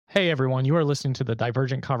Hey everyone, you are listening to the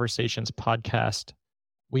Divergent Conversations podcast.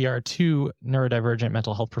 We are two neurodivergent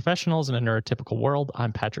mental health professionals in a neurotypical world.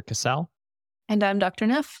 I'm Patrick Casal. And I'm Dr.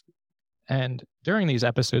 Neff. And during these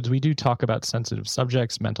episodes, we do talk about sensitive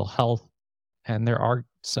subjects, mental health, and there are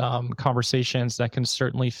some conversations that can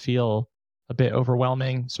certainly feel a bit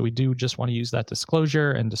overwhelming. So we do just want to use that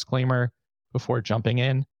disclosure and disclaimer before jumping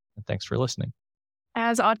in. And thanks for listening.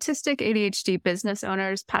 As autistic ADHD business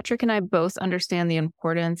owners, Patrick and I both understand the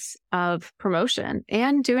importance of promotion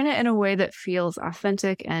and doing it in a way that feels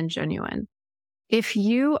authentic and genuine. If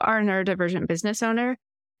you are a neurodivergent business owner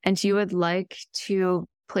and you would like to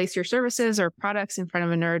place your services or products in front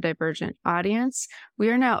of a neurodivergent audience, we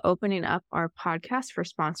are now opening up our podcast for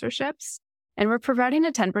sponsorships, and we're providing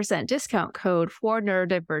a 10% discount code for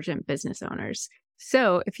neurodivergent business owners.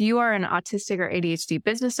 So if you are an autistic or ADHD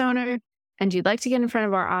business owner and you'd like to get in front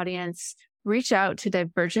of our audience, reach out to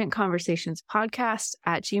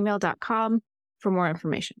divergentconversationspodcast@gmail.com for more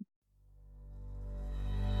information.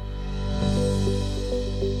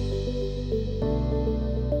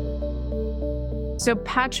 So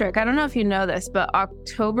Patrick, I don't know if you know this, but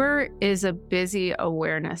October is a busy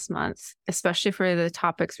awareness month, especially for the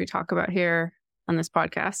topics we talk about here on this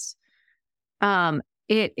podcast.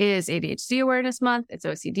 It is ADHD Awareness Month, it's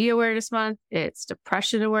OCD Awareness Month, it's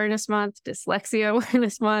Depression Awareness Month, Dyslexia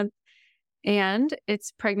Awareness Month, and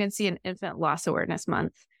it's Pregnancy and Infant Loss Awareness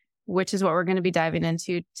Month, which is what we're going to be diving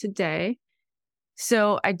into today.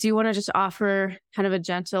 So I do want to just offer kind of a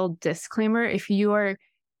gentle disclaimer. If you are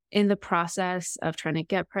in the process of trying to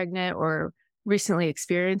get pregnant or recently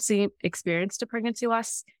experienced a pregnancy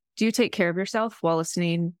loss, do take care of yourself while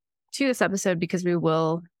listening to this episode, because we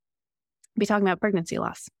will be talking about pregnancy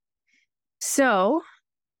loss. So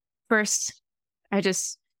first, I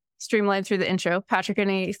just streamlined through the intro. Patrick,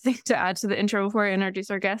 anything to add to the intro before I introduce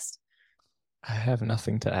our guest? I have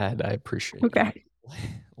nothing to add. I appreciate you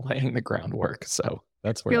laying the groundwork. So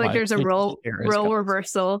that's where I feel like there's a role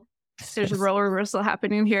reversal. There's a role reversal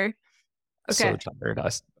happening here. Okay. So tired.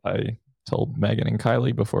 I told Megan and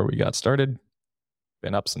Kiley before we got started,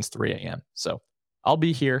 been up since 3 a.m. So I'll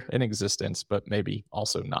be here in existence, but maybe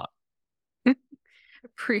also not.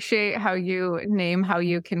 Appreciate how you name how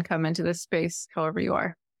you can come into this space however you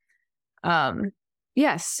are.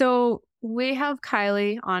 Yes. So we have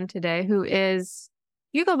Kiley on today, who is,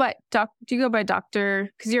 do you go by doctor?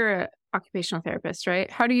 Because you're an occupational therapist, right?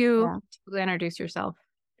 How do you typically introduce yourself?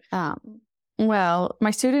 Well, my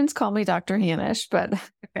students call me Dr. Hanish, but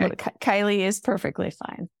Kiley is perfectly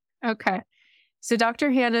fine. Okay. So Dr.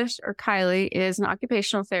 Hanish, or Kiley, is an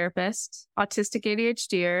occupational therapist, autistic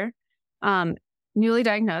ADHDer, newly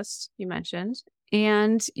diagnosed, you mentioned,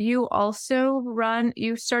 and you also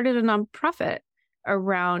started a nonprofit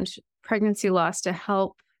around pregnancy loss to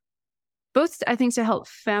help both, I think, to help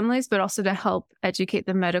families, but also to help educate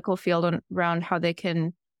the medical field around how they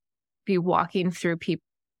can be walking through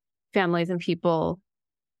families and people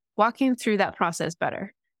walking through that process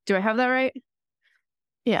better. Do I have that right?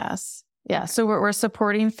 Yes. Yeah. So we're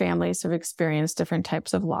supporting families who've experienced different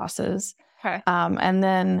types of losses. Okay. And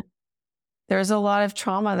then there's a lot of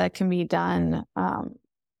trauma that can be done,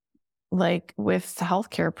 like with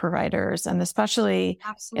healthcare providers, and especially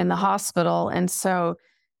in the hospital. And so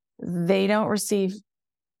they don't receive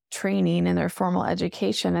training in their formal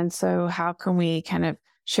education. And so how can we kind of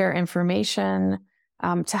share information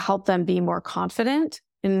to help them be more confident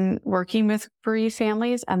in working with bereaved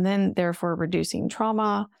families, and then therefore reducing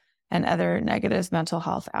trauma and other negative mental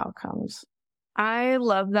health outcomes? I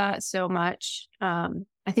love that so much.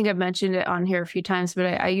 I think I've mentioned it on here a few times, but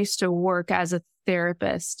I used to work as a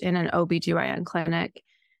therapist in an OBGYN clinic.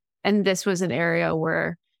 And this was an area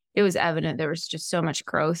where it was evident there was just so much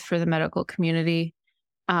growth for the medical community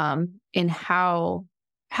in how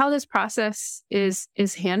this process is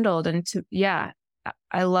handled. And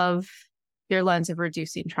I love your lens of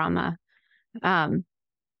reducing trauma.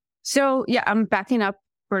 So I'm backing up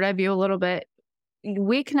bird's eye view a little bit.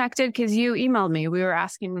 We connected because you emailed me. We were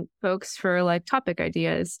asking folks for like topic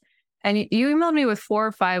ideas, and you emailed me with 4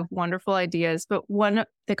 or 5 wonderful ideas, but one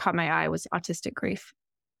that caught my eye was autistic grief.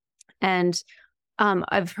 And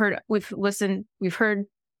we've heard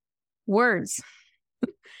words.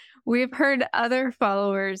 We've heard other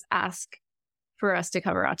followers ask for us to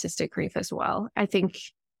cover autistic grief as well. I think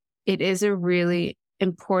it is a really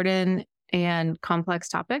important and complex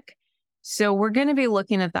topic. So we're going to be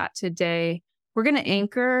looking at that today. We're going to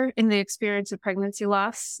anchor in the experience of pregnancy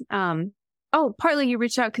loss. Partly you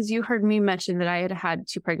reached out because you heard me mention that I had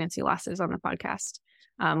 2 pregnancy losses on the podcast,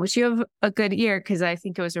 which you have a good ear, because I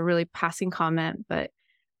think it was a really passing comment. But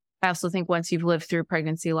I also think once you've lived through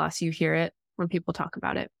pregnancy loss, you hear it when people talk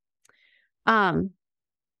about it.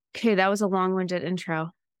 Okay, that was a long-winded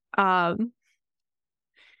intro.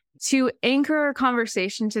 To anchor our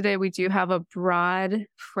conversation today, we do have a broad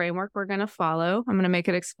framework we're going to follow. I'm going to make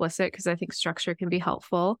it explicit because I think structure can be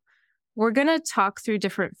helpful. We're going to talk through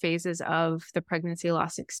different phases of the pregnancy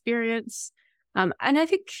loss experience. And I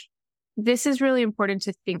think this is really important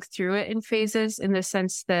to think through it in phases, in the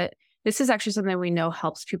sense that this is actually something we know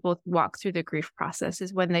helps people walk through the grief process,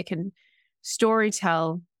 is when they can story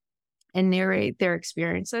tell and narrate their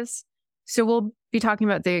experiences. So we'll be talking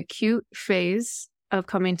about the acute phase of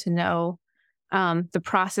coming to know, the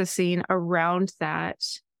processing around that,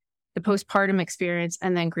 the postpartum experience,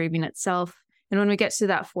 and then grieving itself. And when we get to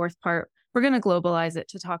that fourth part, we're going to globalize it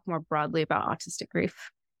to talk more broadly about autistic grief.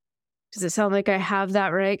 Does it sound like I have that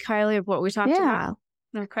right, Kiley, of what we talked about?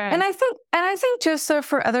 Okay. And I think just so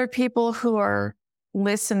for other people who are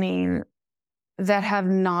listening that have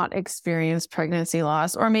not experienced pregnancy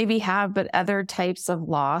loss, or maybe have, but other types of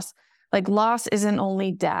loss, like loss isn't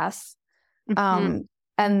only death. And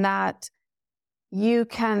that you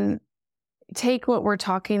can take what we're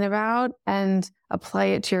talking about and apply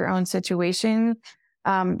it to your own situation,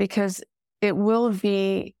 because it will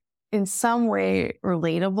be in some way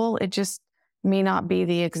relatable. It just may not be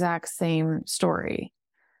the exact same story.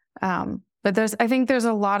 But I think there's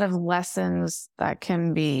a lot of lessons that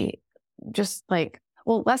can be just like,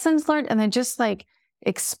 well, lessons learned, and then just like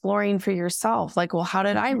exploring for yourself, like, well, how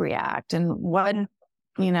did I react, and what,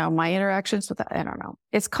 my interactions with that. I don't know.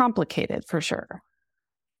 It's complicated for sure.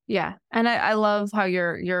 Yeah. And I love how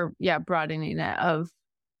you're broadening it of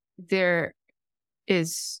there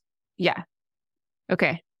is, yeah.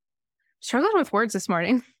 Okay. Struggling with words this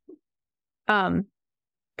morning. Kiley,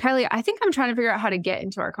 I think I'm trying to figure out how to get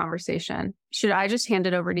into our conversation. Should I just hand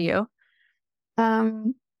it over to you?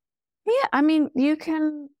 Yeah, I mean, you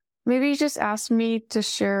can maybe just ask me to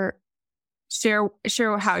share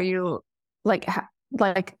how you like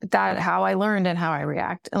that, how I learned and how I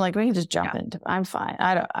react, and like we can just jump into. I'm fine.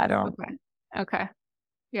 I don't. Okay.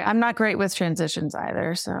 Yeah, I'm not great with transitions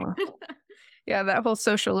either. So yeah, that whole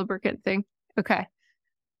social lubricant thing. Okay.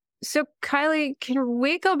 So Kiley, can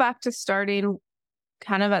we go back to starting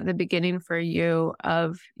kind of at the beginning for you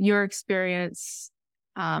of your experience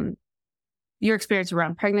around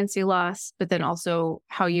pregnancy loss, but then also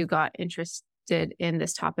how you got interested in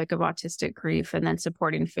this topic of autistic grief, and then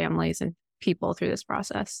supporting families and people through this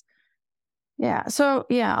process? Yeah. So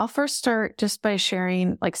yeah, I'll first start just by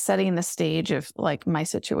sharing, like setting the stage of like my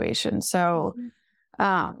situation. So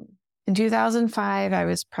in 2005, I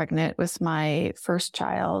was pregnant with my first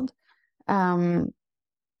child.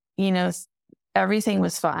 Everything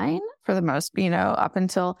was fine for the most, up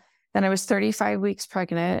until then. I was 35 weeks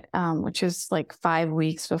pregnant, which is like 5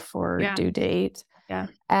 weeks before due date. Yeah.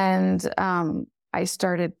 And I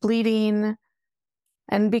started bleeding.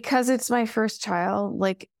 And because it's my first child,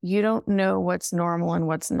 like you don't know what's normal and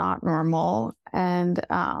what's not normal. And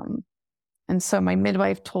so my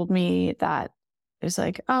midwife told me that it was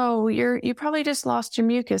like, oh, you probably just lost your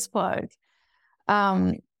mucus plug.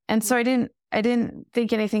 And so I didn't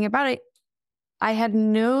think anything about it. I had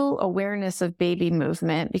no awareness of baby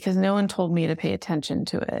movement because no one told me to pay attention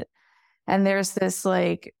to it. And there's this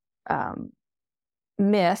like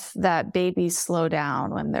myth that babies slow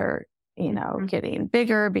down when they're, getting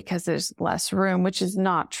bigger because there's less room, which is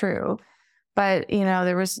not true. But,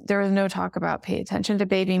 there was no talk about pay attention to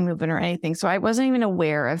baby movement or anything. So I wasn't even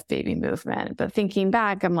aware of baby movement. But thinking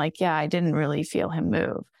back, I'm like, yeah, I didn't really feel him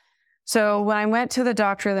move. So when I went to the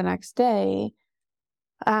doctor the next day,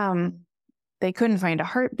 they couldn't find a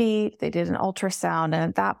heartbeat. They did an ultrasound, and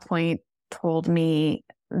at that point told me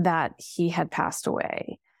that he had passed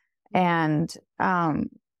away. And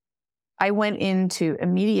I went into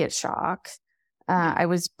immediate shock. I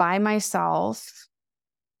was by myself.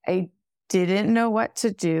 I didn't know what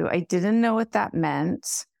to do. I didn't know what that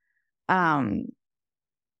meant. And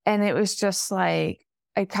it was just like,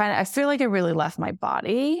 I feel like I really left my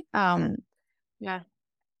body. Yeah.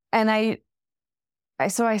 And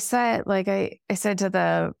so I said, like, I said to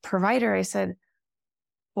the provider, I said,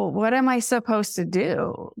 well, what am I supposed to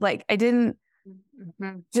do? Like, I didn't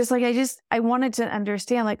just like, I wanted to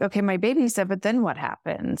understand, like, okay, my baby's dead, but then what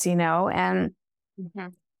happens, and,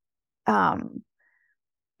 and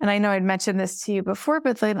I know I'd mentioned this to you before,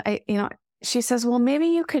 but then she says, well, maybe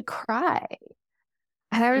you could cry.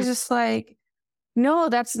 And I was just like, no,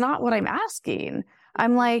 that's not what I'm asking.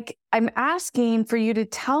 I'm like, I'm asking for you to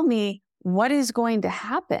tell me what is going to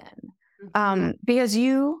happen. Because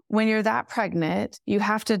when you're that pregnant, you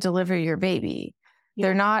have to deliver your baby. Yeah.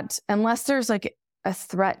 They're not, unless there's like a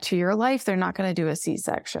threat to your life, they're not going to do a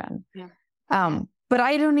C-section. Yeah. but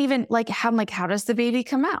I don't even like, how does the baby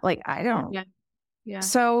come out? Like, I don't. Yeah. Yeah.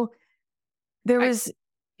 So there was,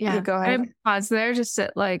 go ahead. I pause there just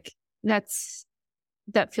that like,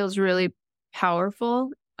 that feels really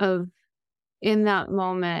powerful of in that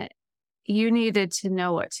moment, you needed to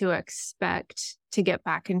know what to expect to get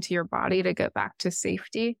back into your body, to get back to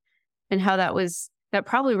safety, and how that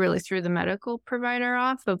probably really threw the medical provider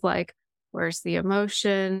off of like, where's the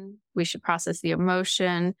emotion? We should process the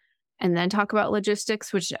emotion and then talk about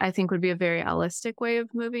logistics, which I think would be a very holistic way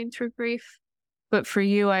of moving through grief. But for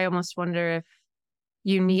you, I almost wonder if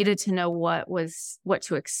you needed to know what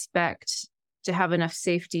to expect to have enough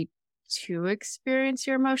safety to experience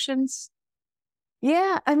your emotions.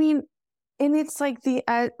 Yeah. I mean, and it's like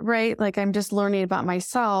right. Like I'm just learning about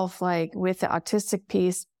myself, like with the autistic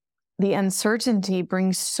piece, the uncertainty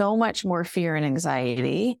brings so much more fear and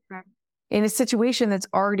anxiety in a situation that's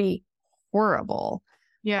already horrible.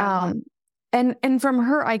 Yeah. And from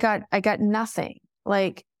her, I got nothing.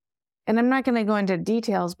 Like, and I'm not going to go into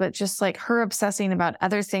details, but just like her obsessing about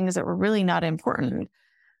other things that were really not important.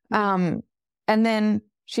 And then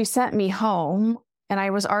she sent me home, and I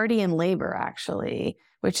was already in labor, actually,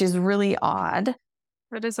 which is really odd.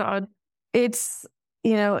 That is odd. It's,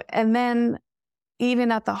 and then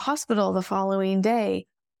even at the hospital the following day,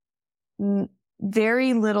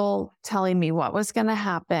 very little telling me what was going to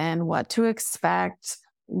happen, what to expect.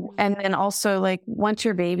 And then also, like, once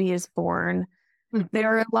your baby is born,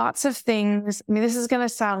 there are lots of things. I mean, this is going to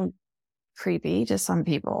sound creepy to some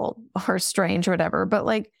people or strange or whatever, but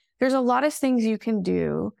like, there's a lot of things you can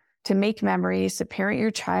do to make memories, to parent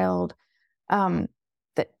your child.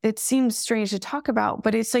 That it seems strange to talk about,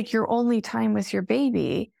 but it's like your only time with your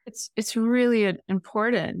baby. It's really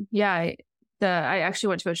important. Yeah. I actually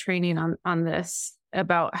went to a training on this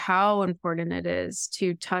about how important it is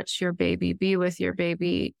to touch your baby, be with your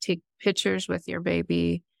baby, take pictures with your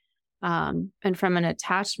baby. And from an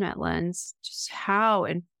attachment lens, just how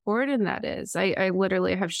important that is. I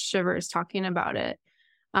literally have shivers talking about it.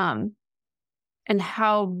 And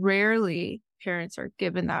how rarely parents are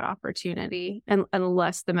given that opportunity, and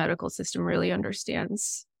unless the medical system really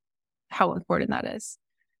understands how important that is.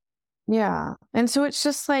 Yeah. And so it's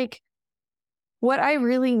just like, what I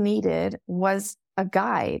really needed was a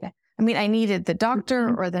guide. I mean, I needed the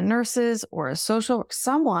doctor or the nurses or a social,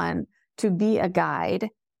 someone to be a guide.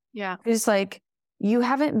 Yeah. It's like, you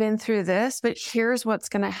haven't been through this, but here's what's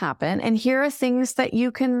going to happen. And here are things that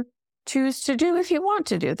you can choose to do if you want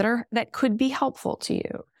to do that could be helpful to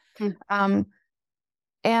you.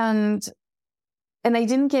 And I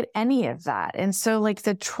didn't get any of that. And so like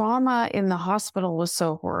the trauma in the hospital was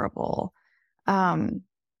so horrible. And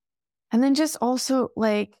then just also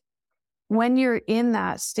like when you're in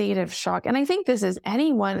that state of shock, and I think this is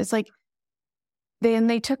anyone, it's like,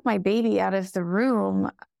 they took my baby out of the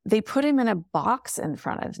room. They put him in a box in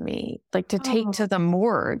front of me, like to take to the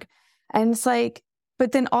morgue. And it's like,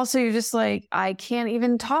 but then also you're just like, I can't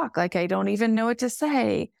even talk. Like, I don't even know what to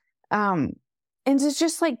say. And it's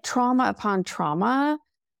just like trauma upon trauma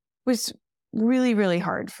was really, really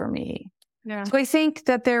hard for me. Yeah. So I think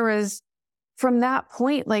that there was, from that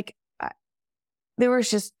point, like there was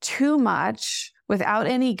just too much without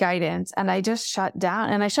any guidance. And I just shut down,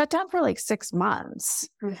 and I shut down for like 6 months.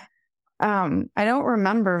 I don't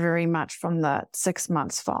remember very much from the 6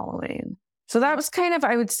 months following. So that was kind of,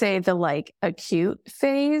 I would say, the like acute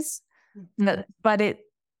phase, but it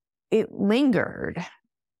lingered.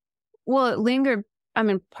 Well, it lingered. I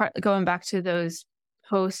mean, going back to those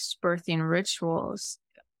post-birthing rituals,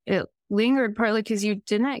 it lingered partly because you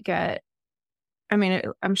didn't get,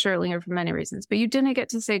 I'm sure it lingered for many reasons, but you didn't get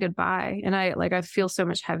to say goodbye. And I feel so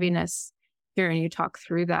much heaviness hearing you talk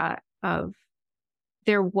through that of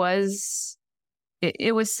there was,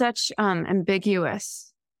 it was such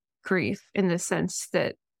ambiguous grief in the sense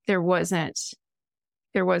that there wasn't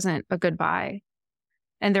a goodbye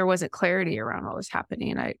and there wasn't clarity around what was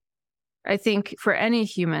happening. I think for any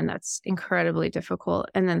human, that's incredibly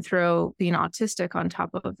difficult. And then throw being autistic on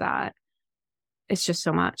top of that, it's just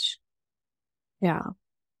so much. Yeah.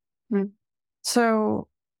 So,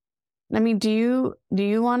 I mean, do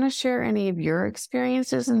you want to share any of your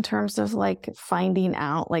experiences in terms of like finding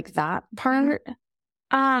out like that part?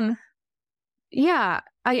 Yeah,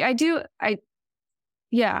 I do.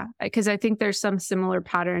 Because I think there's some similar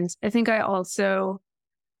patterns. I think I also,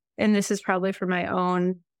 and this is probably for my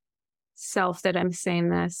own self that I'm saying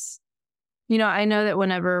this, I know that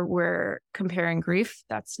whenever we're comparing grief,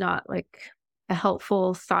 that's not like a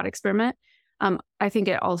helpful thought experiment. I think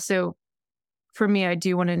it also, for me, I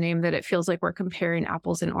do want to name that it feels like we're comparing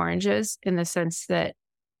apples and oranges in the sense that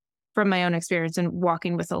from my own experience and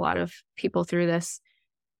walking with a lot of people through this,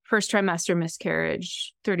 first trimester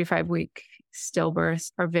miscarriage, 35-week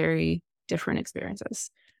stillbirth are very different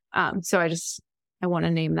experiences. So I want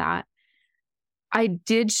to name that. I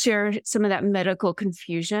did share some of that medical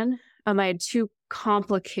confusion. I had 2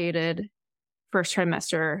 complicated first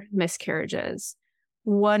trimester miscarriages.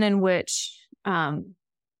 One in which,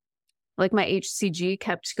 like my HCG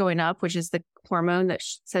kept going up, which is the hormone that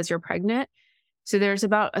says you're pregnant. So there's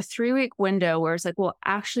about a 3-week window where it's like, well,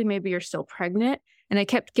 actually, maybe you're still pregnant. And I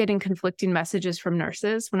kept getting conflicting messages from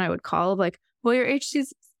nurses when I would call, like, well, your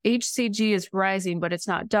HCG is rising, but it's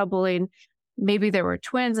not doubling. Maybe there were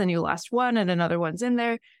twins and you lost one and another one's in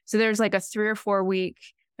there. So there's like a 3 or 4 week,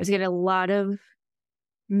 I was getting a lot of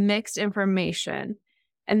mixed information.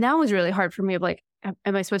 And that was really hard for me of like,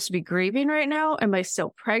 am I supposed to be grieving right now? Am I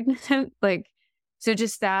still pregnant? Like, so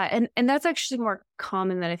just that. And that's actually more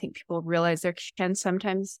common than I think people realize. There can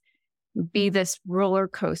sometimes be this roller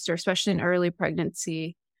coaster, especially in early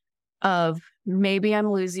pregnancy, of maybe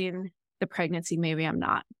I'm losing the pregnancy, maybe I'm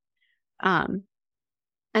not. And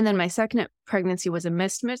then my second pregnancy was a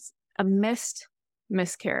missed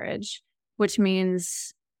miscarriage, which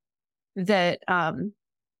means that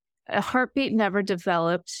a heartbeat never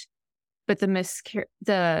developed, but the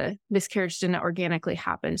miscarriage didn't organically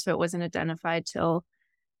happen. So it wasn't identified till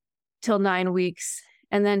 9 weeks.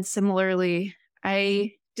 And then similarly,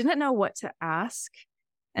 I didn't know what to ask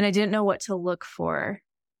and I didn't know what to look for.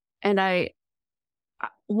 And I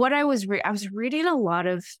was reading a lot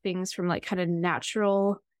of things from like kind of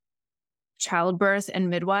natural childbirth and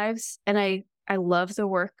midwives. And I love the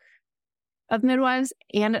work of midwives.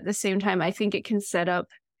 And at the same time, I think it can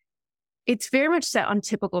it's very much set on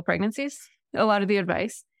typical pregnancies, a lot of the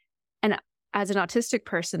advice. And as an autistic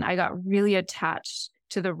person, I got really attached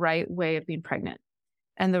to the right way of being pregnant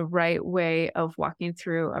and the right way of walking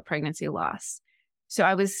through a pregnancy loss. So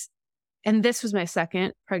and this was my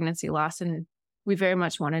second pregnancy loss, and we very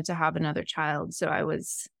much wanted to have another child. So I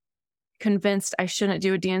was convinced I shouldn't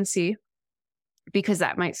do a D&C because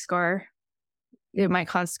that might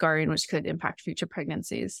cause scarring, which could impact future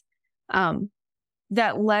pregnancies.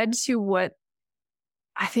 That led to what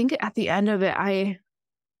I think at the end of it, I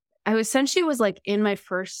essentially was like in my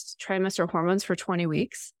first trimester hormones for 20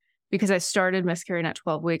 weeks because I started miscarrying at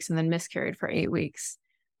 12 weeks and then miscarried for 8 weeks.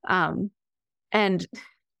 And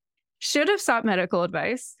should have sought medical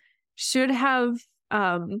advice, should have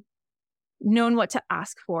known what to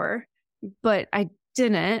ask for, but I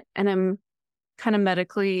didn't. And I'm kind of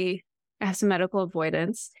I have some medical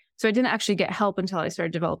avoidance. So I didn't actually get help until I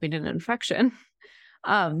started developing an infection.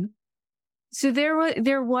 So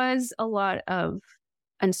there was a lot of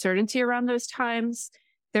uncertainty around those times.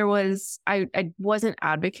 I wasn't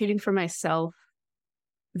advocating for myself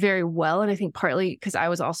very well. And I think partly because I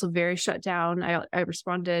was also very shut down. I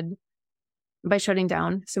responded by shutting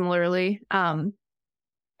down similarly. I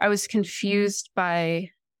was confused by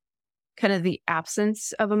kind of the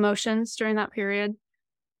absence of emotions during that period.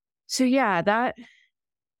 So yeah, that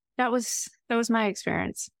was my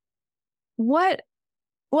experience. What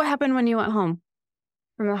happened when you went home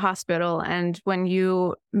from the hospital and when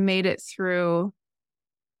you made it through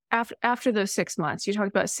after those 6 months? You talked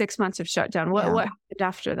about 6 months of shutdown. What happened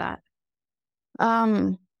after that?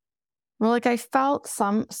 Well, like I felt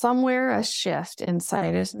somewhere a shift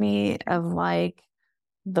inside of me of like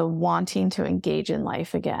the wanting to engage in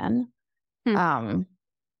life again. And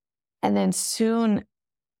then soon,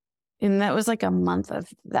 and that was like a month of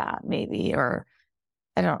that maybe, or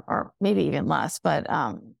maybe even less, but,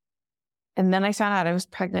 and then I found out I was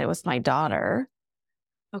pregnant with my daughter.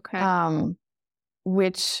 Okay.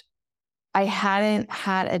 Which I hadn't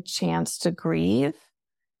had a chance to grieve.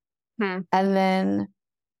 And then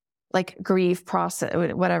like grief process,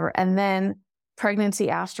 whatever. And then pregnancy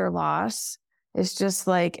after loss is just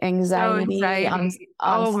like anxiety on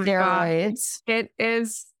steroids. It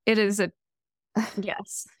is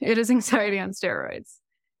yes, it is anxiety on steroids.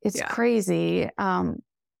 It's crazy.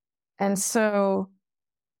 And so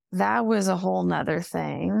that was a whole nother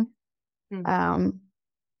thing. And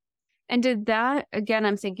did that, again,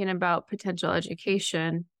 I'm thinking about potential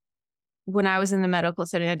education. When I was in the medical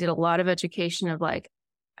setting, I did a lot of education of like,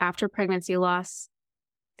 after pregnancy loss,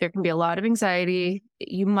 there can be a lot of anxiety.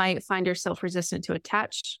 You might find yourself resistant to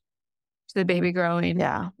attach to the baby growing.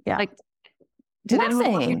 Yeah. Like, did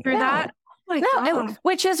anyone walk you through that?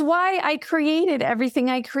 Which is why I created everything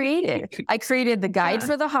I created. I created the guide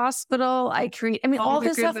for the hospital. All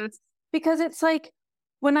this stuff, because it's like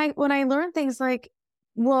when I learned things like,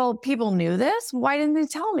 well, people knew this. Why didn't they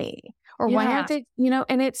tell me? Or why aren't they,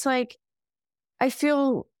 and it's like, I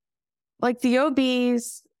feel like the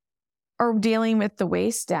OBs are dealing with the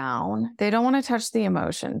waist down. They don't want to touch the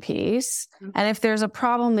emotion piece. Mm-hmm. And if there's a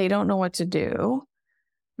problem, they don't know what to do.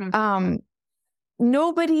 Mm-hmm.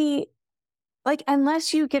 Nobody, like,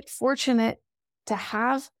 unless you get fortunate to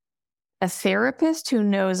have a therapist who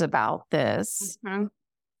knows about this, mm-hmm.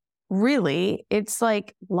 really, it's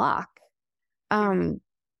like luck. No,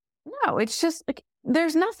 it's just like,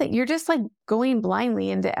 there's nothing. You're just like going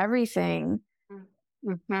blindly into everything.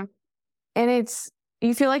 Mm-hmm. And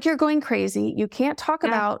you feel like you're going crazy. You can't talk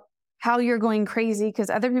about how you're going crazy because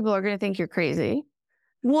other people are going to think you're crazy.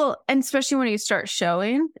 Well, and especially when you start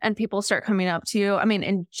showing and people start coming up to you. I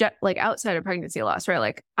mean, like outside of pregnancy loss, right?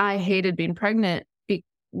 Like I hated being pregnant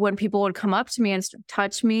when people would come up to me and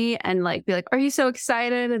touch me and like be like, "Are you so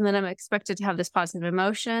excited?" And then I'm expected to have this positive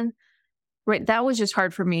emotion. Right. That was just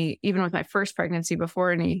hard for me, even with my first pregnancy before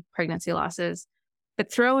any pregnancy losses.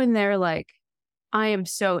 But throw in there, like, I am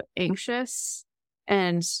so anxious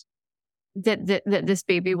and that this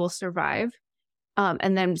baby will survive.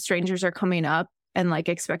 And then strangers are coming up and like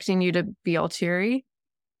expecting you to be all teary.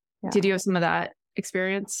 Yeah. Did you have some of that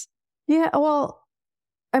experience? Yeah. Well,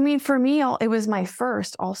 I mean, for me, it was my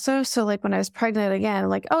first also. So like when I was pregnant again,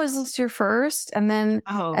 like, oh, is this your first? And then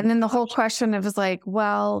the whole question of was like,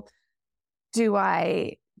 well, do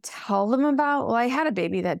I tell them about, well, I had a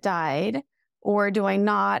baby that died, or do I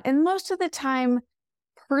not? And most of the time,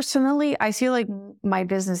 personally, I feel like my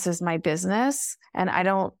business is my business and I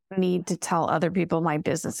don't need to tell other people my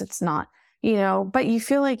business. It's not, but you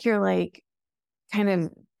feel like you're like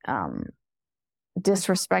kind of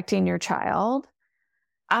disrespecting your child.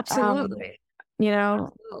 Absolutely.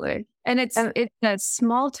 Absolutely. And it's that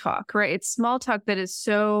small talk, right? It's small talk that is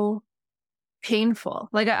so painful.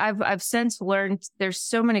 Like I've since learned there's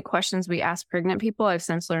so many questions we ask pregnant people. I've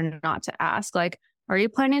since learned not to ask, like, are you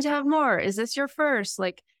planning to have more? Is this your first?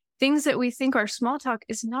 Like things that we think are small talk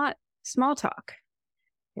is not small talk.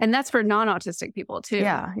 And that's for non-autistic people too.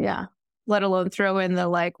 Yeah. Yeah. Let alone throw in the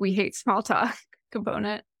like, we hate small talk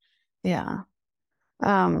component. Yeah.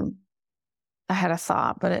 I had a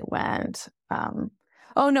thought, but it went,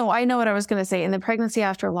 oh no, I know what I was going to say. In the pregnancy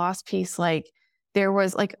after loss piece, like, there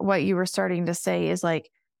was like what you were starting to say is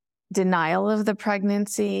like denial of the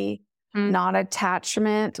pregnancy, not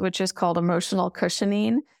attachment, which is called emotional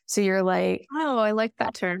cushioning. So you're like, oh, I like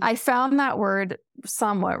that term. I found that word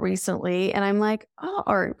somewhat recently and I'm like, oh,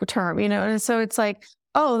 or term, and so it's like,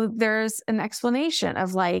 oh, there's an explanation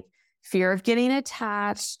of like fear of getting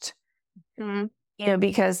attached,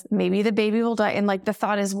 because maybe the baby will die. And like the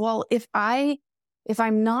thought is, well, if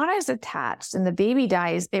I'm not as attached and the baby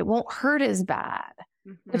dies, it won't hurt as bad,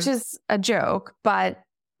 which is a joke, but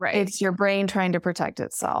it's your brain trying to protect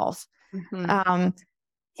itself. And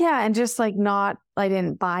just like I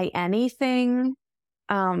didn't buy anything.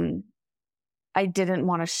 I didn't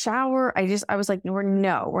want to shower. I was like,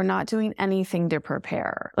 we're not doing anything to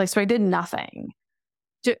prepare. Like, so I did nothing.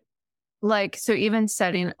 So even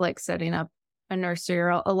setting up a nursery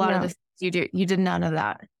or a lot of this, you did none of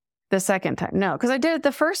that. The second time, no, because I did it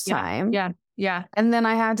the first time. Yeah. And then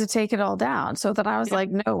I had to take it all down. So that I was like,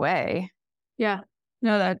 no way. Yeah.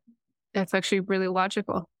 No, that's actually really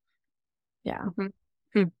logical. Yeah.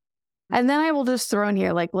 And then I will just throw in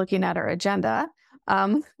here, like looking at our agenda.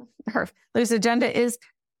 Lose agenda is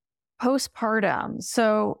postpartum.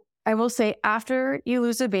 So I will say after you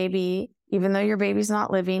lose a baby, even though your baby's not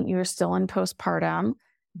living, you're still in postpartum.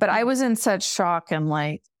 But I was in such shock and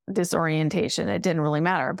like disorientation, it didn't really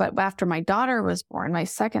matter. But after my daughter was born, my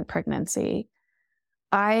second pregnancy,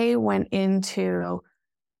 I went into,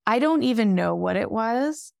 I don't even know what it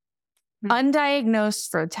was, undiagnosed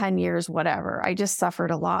for 10 years, whatever. I just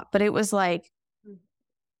suffered a lot, but it was like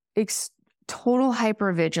total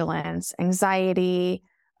hypervigilance, anxiety.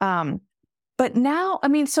 But now,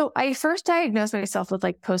 so I first diagnosed myself with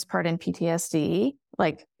like postpartum PTSD,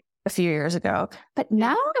 like a few years ago, but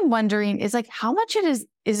now I'm wondering is like, how much is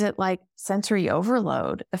it like sensory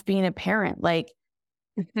overload of being a parent? Like,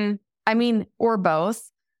 or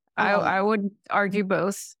both. I would argue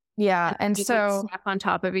both. Yeah. And so snap on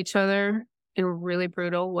top of each other in really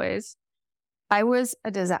brutal ways. I was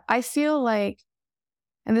a disaster. I feel like,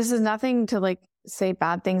 and this is nothing to like say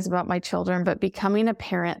bad things about my children, but becoming a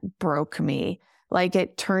parent broke me. Like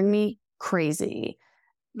it turned me crazy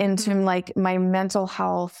into like my mental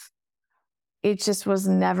health. It just was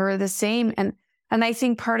never the same. And I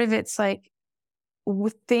think part of it's like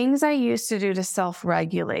with things I used to do to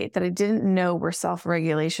self-regulate that I didn't know were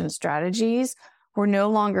self-regulation strategies were no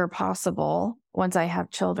longer possible once I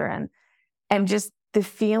have children. And just the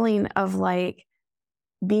feeling of like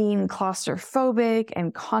being claustrophobic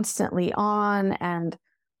and constantly on and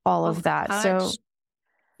all of that. Touch. So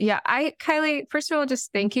Kiley, first of all,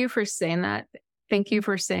 just thank you for saying that. Thank you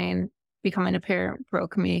for saying becoming a parent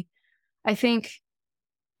broke me. I think,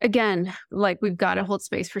 again, like we've got to hold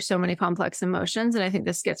space for so many complex emotions. And I think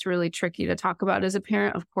this gets really tricky to talk about as a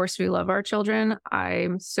parent. Of course, we love our children.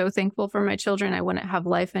 I'm so thankful for my children. I wouldn't have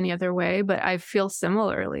life any other way, but I feel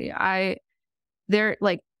similarly.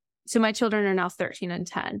 So my children are now 13 and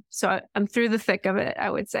 10. So I'm through the thick of it, I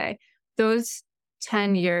would say. Those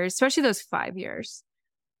 10 years, especially those 5 years,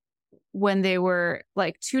 when they were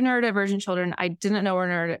like two neurodivergent children, I didn't know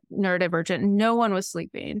were neurodivergent. No one was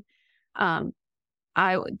sleeping.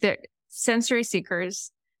 They're sensory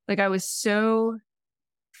seekers. Like I was so,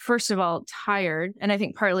 first of all, tired. And I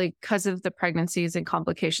think partly because of the pregnancies and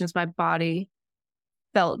complications, my body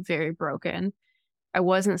felt very broken. I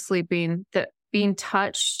wasn't sleeping. Being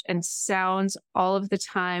touched and sounds all of the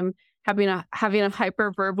time, having a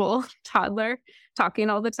hyperverbal toddler talking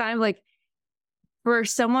all the time. Like for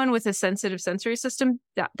someone with a sensitive sensory system,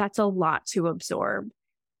 that's a lot to absorb.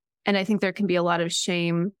 And I think there can be a lot of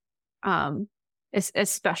shame,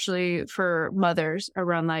 especially for mothers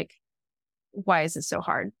around like, why is it so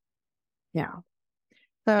hard? Yeah.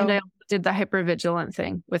 So, and I did the hypervigilant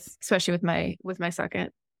thing especially with my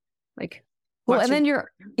second, like, well, and then you're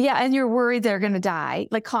worried they're going to die,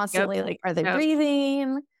 like constantly, like, are they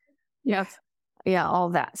breathing? Yep. Yeah. All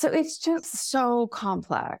that. So it's just so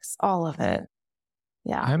complex, all of it.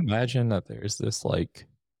 Yeah. I imagine that there's this like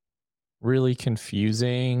really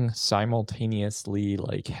confusing, simultaneously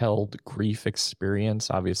like held grief experience.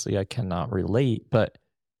 Obviously, I cannot relate, but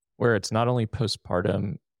where it's not only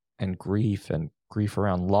postpartum and grief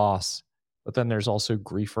around loss, but then there's also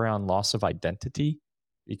grief around loss of identity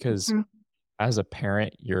because as a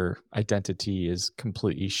parent, your identity is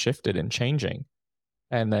completely shifted and changing.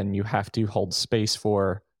 And then you have to hold space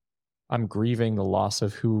for, I'm grieving the loss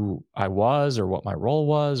of who I was or what my role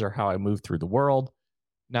was or how I moved through the world.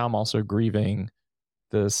 Now I'm also grieving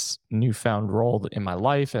this newfound role in my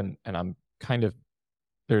life. And I'm kind of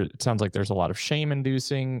there. It sounds like there's a lot of shame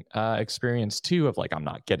inducing experience too of like, I'm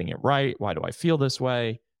not getting it right. Why do I feel this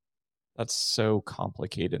way? That's so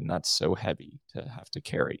complicated and that's so heavy to have to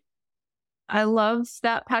carry. I love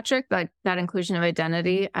that, Patrick, like that inclusion of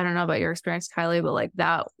identity. I don't know about your experience, Kiley, but like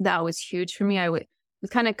that was huge for me. I was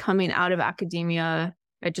kind of coming out of academia.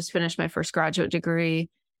 I just finished my first graduate degree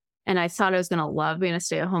and I thought I was going to love being a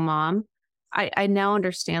stay-at-home mom. I now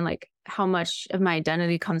understand like how much of my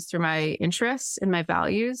identity comes through my interests and my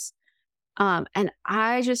values. And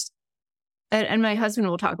I just, and my husband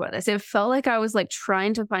will talk about this. It felt like I was like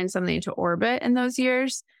trying to find something to orbit in those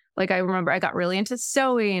years. Like I remember I got really into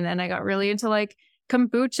sewing and I got really into like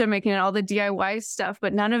kombucha making and all the DIY stuff,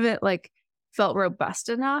 but none of it like felt robust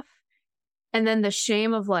enough. And then the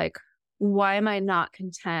shame of like, why am I not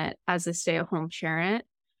content as a stay-at-home parent?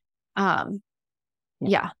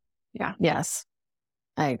 Yeah. Yes,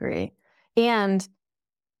 I agree. And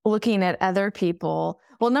looking at other people,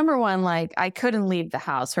 well, number one, like I couldn't leave the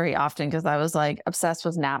house very often because I was like obsessed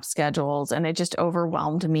with nap schedules and it just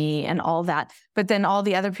overwhelmed me and all that. But then all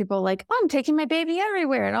the other people like, oh, I'm taking my baby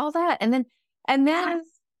everywhere and all that. And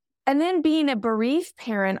then being a bereaved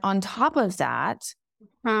parent on top of that,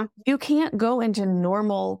 you can't go into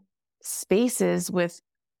normal spaces with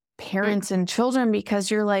parents and children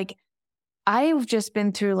because you're like, I've just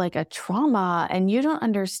been through like a trauma and you don't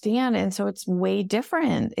understand. And so it's way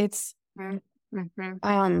different. It's,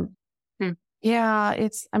 yeah,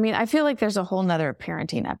 I mean, I feel like there's a whole nother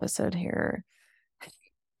parenting episode here.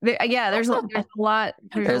 There's a lot.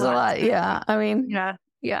 There's a lot. Yeah. I mean,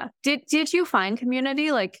 yeah. Did you find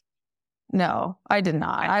community? Like, no, I did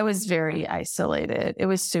not. I was very isolated. It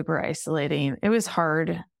was super isolating. It was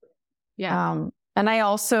hard. Yeah. And I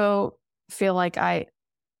also feel like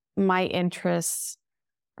my interests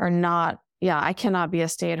are not, I cannot be a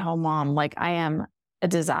stay-at-home mom. Like I am a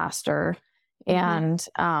disaster. And,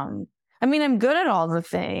 I mean, I'm good at all the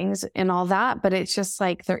things and all that, but it's just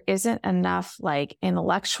like, there isn't enough like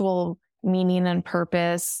intellectual meaning and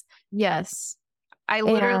purpose. Yes. I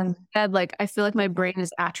literally said like, I feel like my brain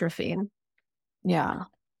is atrophying. Yeah.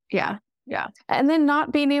 Yeah. Yeah. And then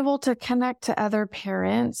not being able to connect to other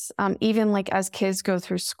parents, even like as kids go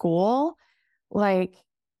through school, like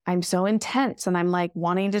I'm so intense and I'm like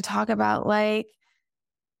wanting to talk about like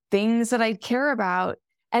things that I care about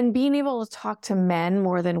and being able to talk to men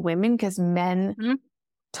more than women because men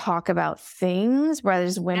talk about things,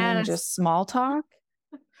 whereas women just small talk.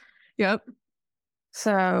 Yep.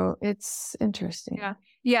 So it's interesting. Yeah.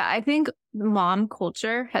 Yeah. I think mom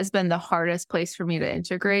culture has been the hardest place for me to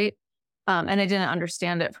integrate. And I didn't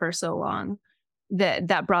understand it for so long.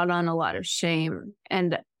 that brought on a lot of shame.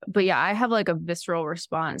 But yeah, I have like a visceral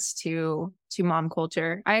response to mom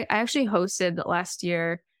culture. I actually hosted last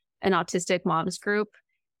year an autistic moms group,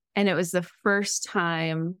 and it was the first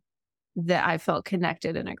time that I felt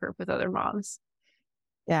connected in a group with other moms.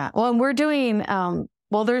 Yeah. Well, and we're doing,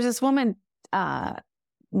 there's this woman,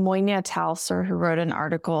 Moina Talser, who wrote an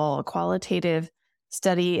article, a qualitative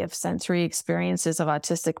study of sensory experiences of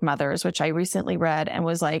autistic mothers, which I recently read and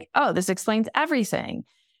was like, oh, this explains everything.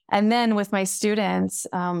 And then with my students,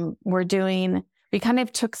 we kind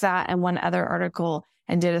of took that and one other article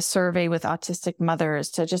and did a survey with autistic mothers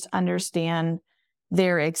to just understand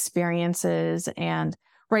their experiences. And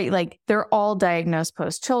right, like they're all diagnosed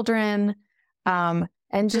post-children,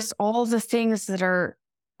 and just all the things that are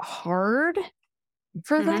hard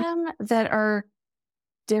for them that are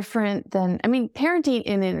different than, parenting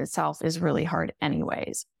in itself is really hard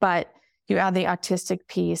anyways, but you add the autistic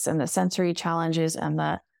piece and the sensory challenges and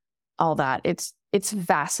all that. It's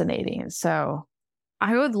fascinating. So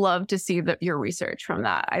I would love to see your research from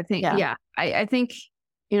that. I think, I think,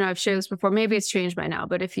 I've shared this before, maybe it's changed by now,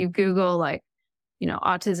 but if you Google like,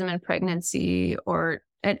 autism and pregnancy or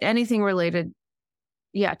anything related,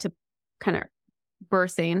 to kind of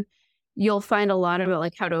birthing, you'll find a lot about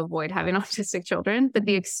like how to avoid having autistic children, but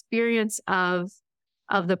the experience of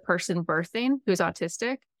the person birthing who's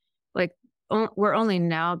autistic, like we're only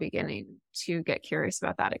now beginning to get curious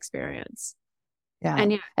about that experience. Yeah.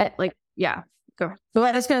 And go ahead. So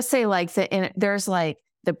I was going to say like there's like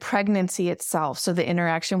the pregnancy itself. So the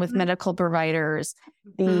interaction with medical providers,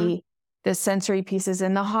 the sensory pieces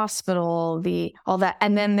in the hospital, all that.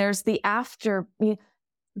 And then there's the after.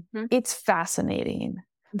 It's fascinating.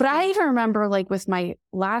 But I even remember like with my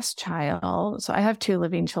last child, so I have 2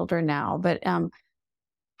 living children now, but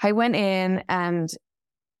I went in and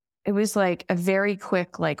it was like a very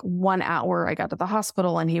quick, like 1 hour, I got to the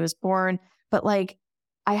hospital and he was born. But like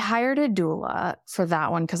I hired a doula for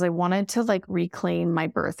that one because I wanted to like reclaim my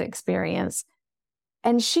birth experience.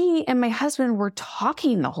 And she and my husband were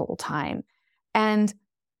talking the whole time. And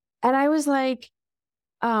I was like,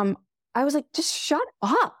 just shut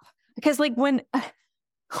up. Because like when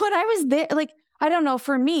I was there, like, I don't know,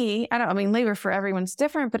 for me, labor for everyone's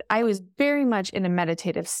different, but I was very much in a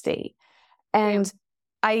meditative state. And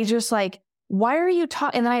I just like, why are you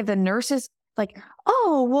talking? And then I have the nurses like,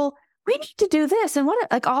 oh, well, we need to do this. And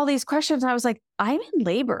like all these questions. I was like, I'm in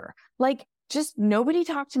labor. Like, just nobody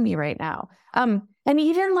talk to me right now. And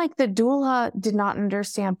even like the doula did not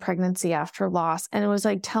understand pregnancy after loss. And it was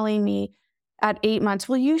like telling me at 8 months,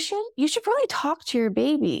 well, you should probably talk to your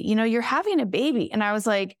baby. You're having a baby. And I was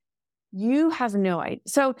like, you have no idea.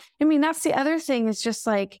 So, that's the other thing is just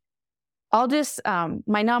like, I'll just,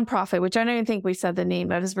 my nonprofit, which I don't even think we said the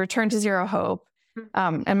name of, is Return to Zero Hope.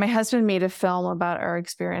 And my husband made a film about our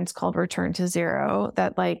experience called Return to Zero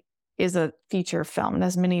that like is a feature film. It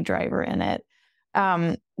has Minnie Driver in it.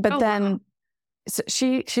 So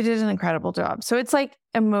she did an incredible job. So it's like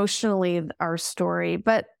emotionally our story.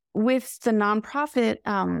 But with the nonprofit,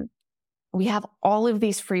 we have all of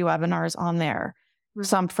these free webinars on there,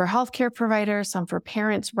 some for healthcare providers, some for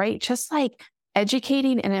parents, right? Just like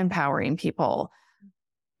educating and empowering people,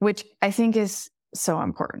 which I think is so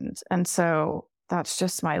important. And so that's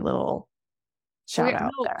just my little shout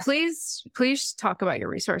out there. Please talk about your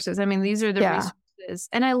resources. These are the resources.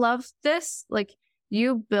 And I love this. Like,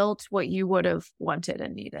 you built what you would have wanted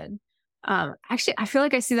and needed. Actually, I feel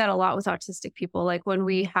like I see that a lot with autistic people. Like when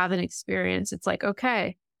we have an experience, it's like,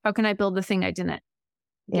 okay, how can I build the thing I didn't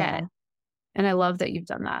get? And I love that you've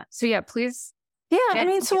done that. So yeah, please. Yeah.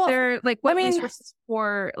 There like what resources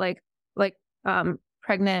for like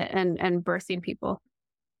pregnant and birthing people?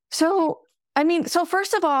 So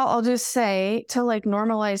first of all, I'll just say to like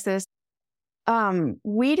normalize this.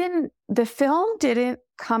 The film didn't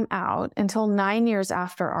come out until 9 years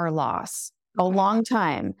after our loss, a long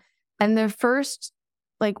time. And the first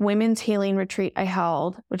like women's healing retreat I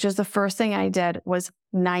held, which is the first thing I did, was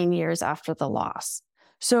 9 years after the loss.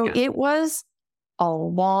 So it was a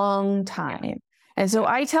long time. And so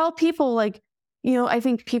I tell people like, I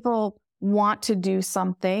think people want to do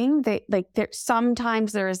something.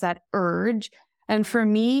 Sometimes there is that urge. And for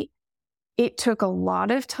me, it took a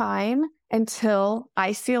lot of time until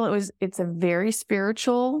I feel it's a very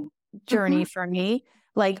spiritual journey for me.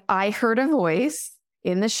 Like I heard a voice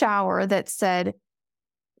in the shower that said,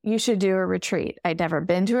 you should do a retreat. I'd never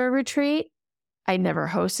been to a retreat. I never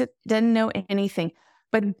hosted, didn't know anything,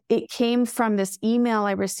 but it came from this email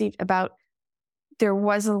I received about there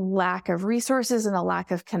was a lack of resources and a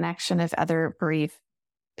lack of connection of other bereaved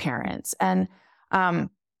parents. And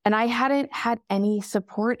And I hadn't had any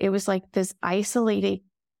support. It was like this isolated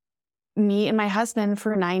me and my husband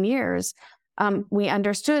for 9 years. We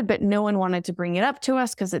understood, but no one wanted to bring it up to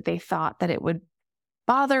us because they thought that it would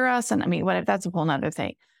bother us. And I mean, that's a whole nother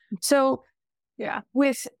thing. So yeah,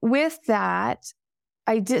 with that,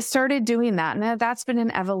 I started doing that. And that's been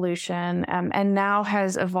an evolution and now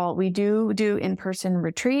has evolved. We do in-person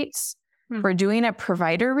retreats. We're doing a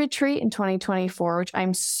provider retreat in 2024, which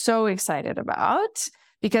I'm so excited about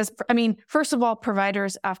because, I mean, first of all,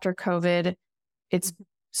 providers after COVID, it's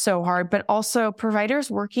so hard, but also providers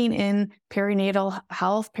working in perinatal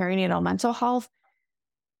health, perinatal mental health,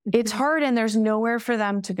 it's hard and there's nowhere for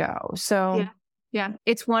them to go. So yeah,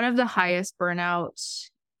 it's one of the highest burnout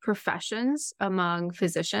professions among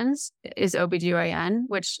physicians is OBGYN,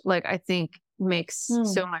 which like I think makes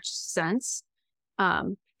so much sense.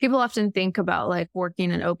 People often think about like working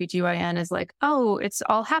in OBGYN as like, oh, it's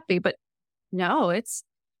all happy, but no, it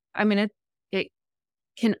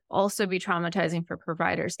can also be traumatizing for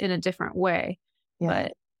providers in a different way. Yeah.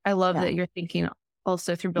 But I love that you're thinking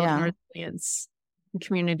also through building resilience and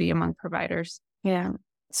community among providers. Yeah.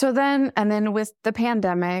 So then with the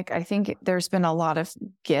pandemic, I think there's been a lot of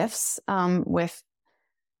gifts with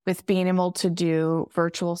being able to do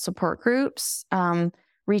virtual support groups,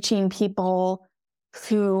 reaching people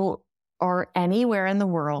who are anywhere in the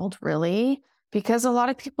world, really, because a lot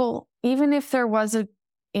of people, even if there was an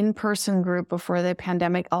in-person group before the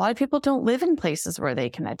pandemic, a lot of people don't live in places where they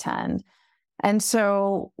can attend. And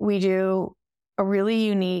so we do a really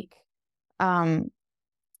unique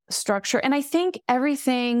structure. And I think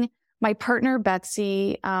everything, my partner,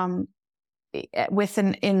 Betsy, in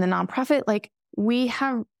the nonprofit, like we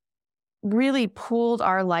have really pooled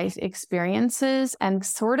our life experiences and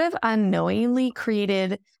sort of unknowingly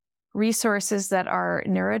created resources that are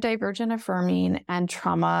neurodivergent affirming and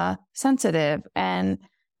trauma sensitive and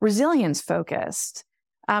resilience focused.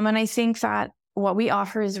 And I think that what we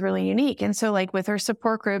offer is really unique. And so like with our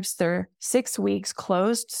support groups, they're 6 weeks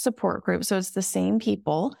closed support groups. So it's the same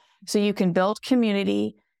people. So you can build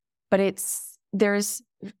community, but there's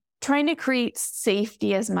trying to create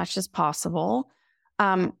safety as much as possible.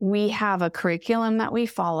 We have a curriculum that we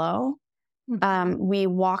follow. We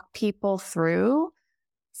walk people through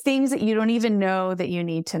things that you don't even know that you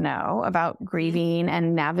need to know about grieving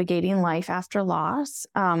and navigating life after loss.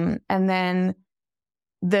 And then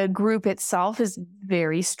the group itself is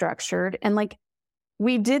very structured. And like,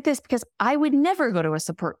 we did this because I would never go to a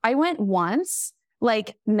support. I went once,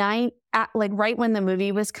 right when the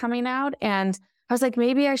movie was coming out. And I was like,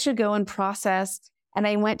 maybe I should go and process. And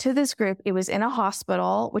I went to this group. It was in a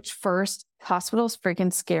hospital, which first, hospitals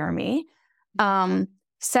freaking scare me.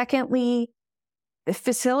 Secondly, the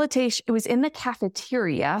facilitation, it was in the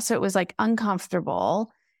cafeteria. So it was like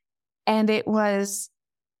uncomfortable. And it was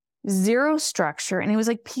zero structure. And it was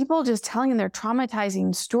like people just telling their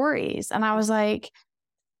traumatizing stories. And I was like,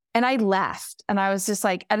 and I left. And I was just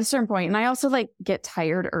like, at a certain point, and I also like get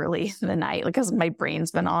tired early in the night because my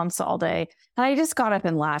brain's been on all day. And I just got up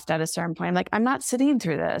and left at a certain point. I'm like, I'm not sitting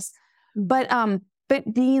through this. But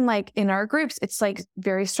being like in our groups, it's like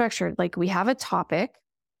very structured. Like we have a topic.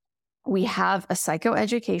 We have a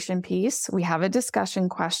psychoeducation piece. We have a discussion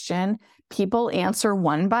question. People answer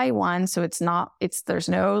one by one. So there's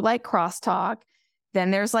no like crosstalk. Then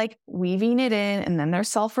there's like weaving it in, and then there's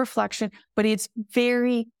self-reflection, but it's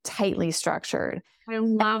very tightly structured. I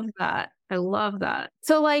love that.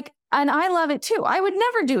 So like, and I love it too. I would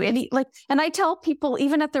never do any and I tell people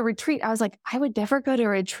even at the retreat, I was like, I would never go to a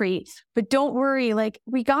retreat, but don't worry. Like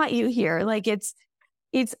we got you here. Like it's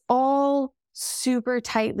all super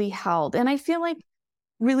tightly held. And I feel like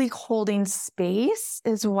really holding space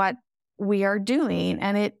is what we are doing.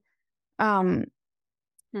 And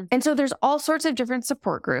and so there's all sorts of different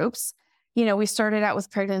support groups. You know, we started out with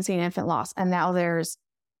pregnancy and infant loss, and now there's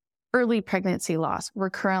early pregnancy loss,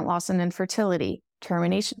 recurrent loss and infertility,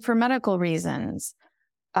 termination for medical reasons,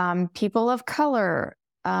 people of color.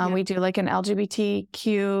 We do like an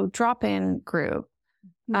LGBTQ drop-in group,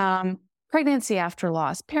 pregnancy after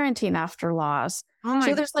loss, parenting after loss. Oh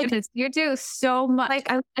my goodness, you do so much.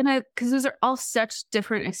 Because those are all such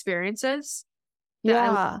different experiences.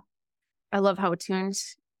 Yeah. I love how attuned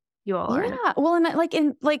you all are. Yeah. Well,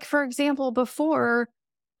 and for example, before,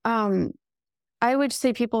 I would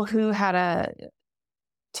say people who had a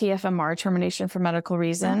TFMR, termination for medical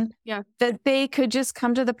reason, that they could just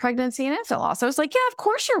come to the pregnancy and infant loss. I was like, yeah, of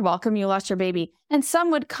course you're welcome. You lost your baby. And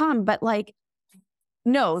some would come, but like,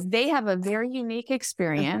 no, they have a very unique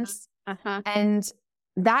experience. And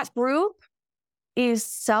that group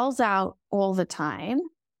sells out all the time.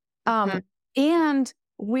 And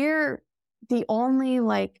we're the only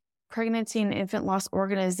like pregnancy and infant loss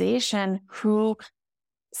organization who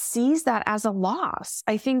sees that as a loss.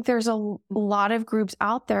 I think there's a lot of groups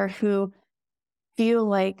out there who feel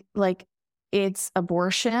like it's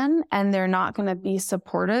abortion and they're not going to be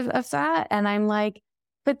supportive of that. And I'm like,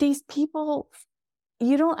 but these people,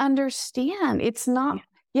 you don't understand. It's not,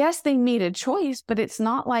 yes, they made a choice, but it's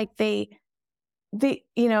not like they,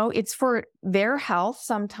 it's for their health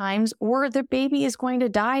sometimes, or the baby is going to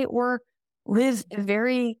die or live a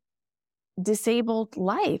very disabled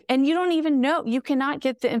life. And you don't even know, you cannot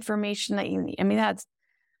get the information that you need. I mean,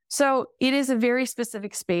 so it is a very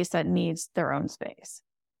specific space that needs their own space.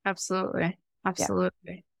 Absolutely.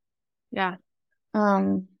 Absolutely. Yeah.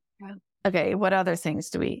 Okay. What other things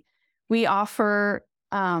do we offer?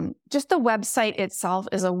 Just the website itself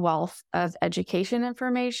is a wealth of education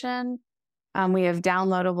information. We have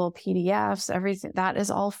downloadable PDFs, everything that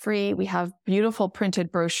is all free. We have beautiful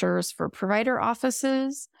printed brochures for provider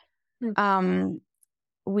offices. I'm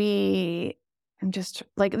just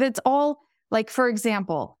like, it's all like, for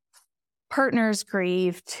example, partners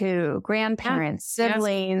grieve to grandparents,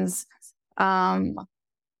 siblings,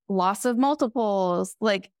 loss of multiples,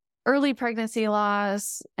 like early pregnancy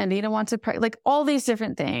loss, and you don't want to, like all these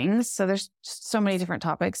different things. So there's just so many different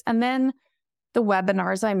topics. And then the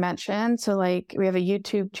webinars I mentioned. So like we have a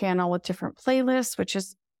YouTube channel with different playlists, which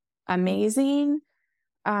is amazing.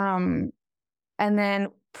 And then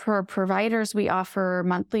for providers, we offer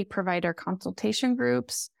monthly provider consultation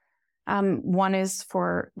groups. One is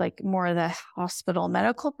for like more of the hospital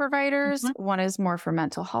medical providers. Mm-hmm. One is more for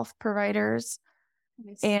mental health providers.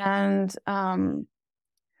 Nice. And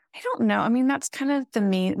I don't know. I mean, that's kind of the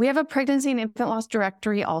main. We have a pregnancy and infant loss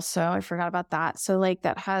directory also. I forgot about that. So like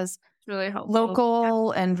that has really helpful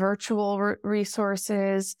local and virtual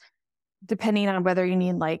resources, depending on whether you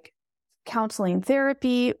need like counseling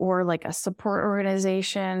therapy or like a support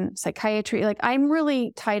organization, psychiatry. Like I'm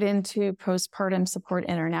really tied into Postpartum Support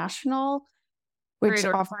International, which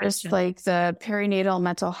offers like the perinatal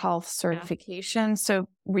mental health certification. So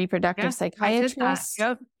reproductive psychiatrists.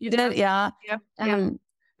 Yep. You did? Yeah. Yep.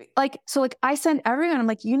 Like, so like I send everyone, I'm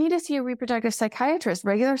like, you need to see a reproductive psychiatrist.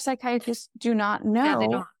 Regular psychiatrists do not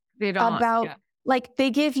know they don't about, like they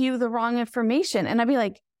give you the wrong information. And I'd be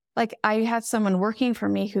like I had someone working for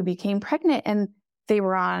me who became pregnant and they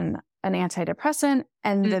were on an antidepressant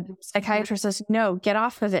and the psychiatrist says, no, get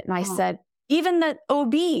off of it. And I said, even the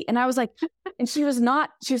OB. And I was like, and she was not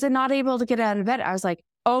able to get out of bed. I was like,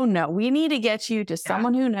 oh no, we need to get you to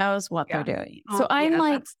someone who knows what they're doing. So I'm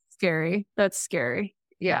like, that's scary. That's scary.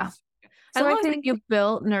 Yeah. So I think you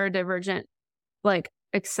built neurodivergent, like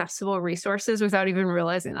accessible resources without even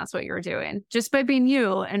realizing that's what you were doing. Just by being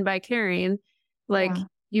you and by caring, like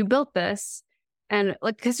you built this. And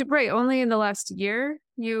like, cause only in the last year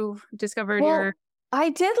you discovered I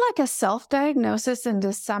did like a self-diagnosis in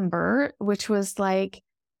December, which was like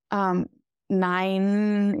 9-ish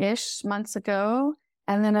months ago.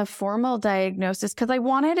 And then a formal diagnosis because I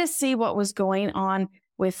wanted to see what was going on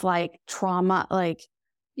with like trauma, like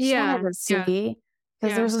because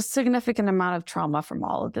there's a significant amount of trauma from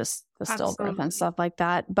all of this, the stillbirth and stuff like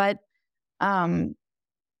that. But I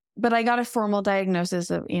got a formal diagnosis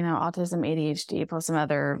of, autism, ADHD, plus some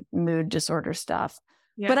other mood disorder stuff.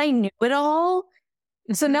 Yeah. But I knew it all.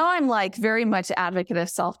 So now I'm like very much advocate of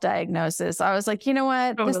self-diagnosis. I was like, you know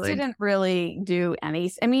what? Totally. This didn't really do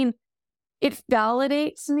anything. I mean, it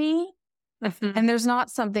validates me and there's not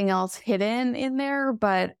something else hidden in there,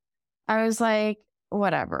 but I was like,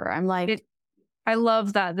 whatever. I'm like, I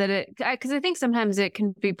love that because I think sometimes it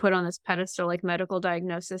can be put on this pedestal, like medical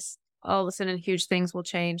diagnosis. All of a sudden, huge things will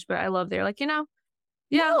change. But I love they're like, Well,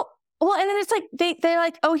 and then it's like they're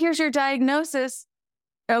like, oh, here's your diagnosis.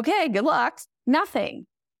 Okay, good luck. Nothing.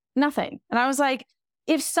 And I was like,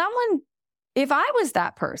 if I was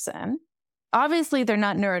that person, obviously they're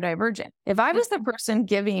not neurodivergent. If I was the person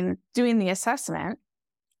doing the assessment,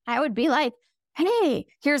 I would be like, hey,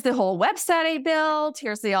 here's the whole website I built.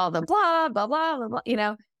 Here's all the blah, blah, blah, blah, blah,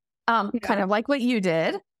 kind of like what you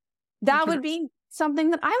did. That would be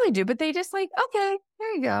something that I would do. But they just like, okay,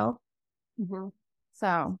 there you go. Mm-hmm.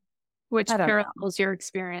 So, which parallels your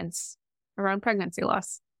experience around pregnancy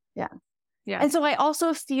loss. Yeah. And so I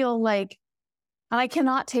also feel like, and I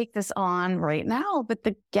cannot take this on right now, but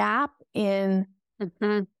the gap in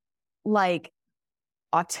like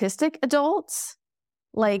autistic adults,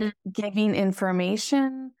 like giving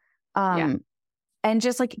information, and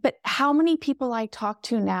just like, but how many people I talk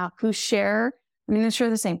to now who share, they're sure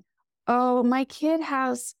the same. Oh, my kid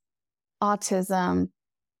has autism.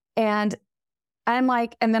 And I'm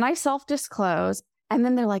like, and then I self-disclose And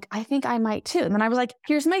then they're like, I think I might too. And then I was like,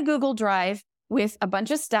 here's my Google Drive with a bunch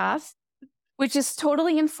of stuff, which is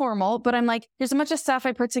totally informal, but I'm like, here's a bunch of stuff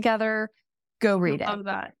I put together. Go read it. I love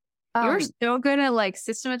that. You're so good at like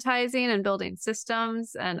systematizing and building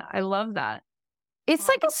systems. And I love that. It's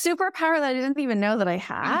like a superpower that I didn't even know that I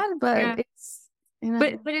had, but it's,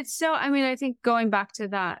 but it's so, I mean, I think going back to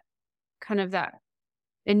that kind of that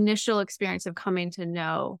initial experience of coming to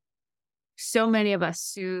know, so many of us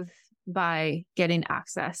soothe by getting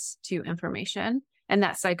access to information and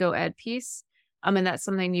that psycho ed piece. And that's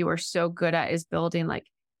something you are so good at, is building like,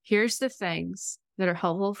 here's the things that are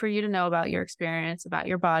helpful for you to know about your experience, about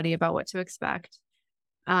your body, about what to expect.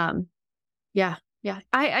 I'm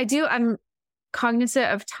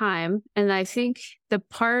cognizant of time. And I think the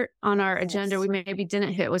part on our agenda we maybe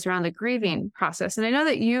didn't hit was around the grieving process. And I know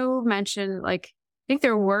that you mentioned, like, I think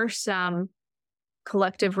there were some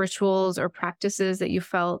collective rituals or practices that you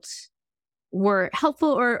felt were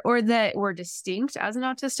helpful or that were distinct as an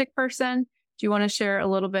autistic person. Do you want to share a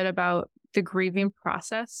little bit about the grieving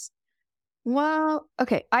process? Well,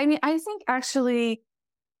 okay. I mean, I think actually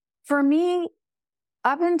for me,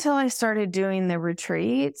 up until I started doing the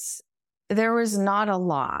retreats, there was not a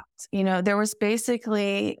lot. There was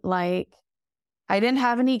basically like, I didn't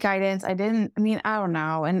have any guidance. I don't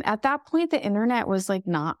know. And at that point, the internet was like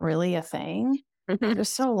not really a thing. It was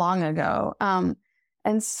so long ago.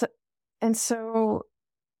 And so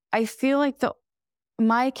I feel like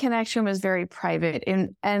my connection was very private,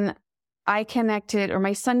 and I connected, or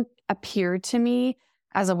my son appeared to me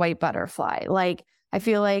as a white butterfly. Like, I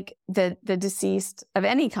feel like the deceased of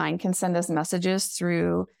any kind can send us messages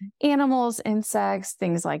through animals, insects,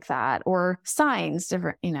 things like that, or signs,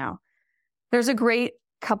 different, There's a great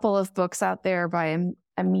couple of books out there by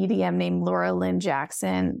a medium named Laura Lynn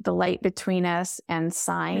Jackson, The Light Between Us and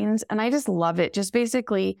Signs. And I just love it. Just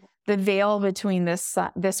basically the veil between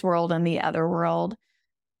this world and the other world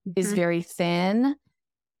is very thin.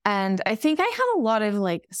 And I think I have a lot of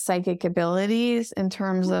like psychic abilities in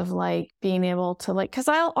terms of like being able to like, because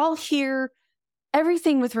I'll hear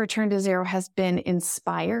everything with Return to Zero has been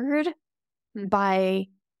inspired by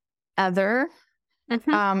other.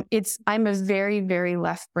 I'm a very, very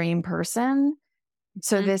left brain person.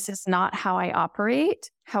 So this is not how I operate.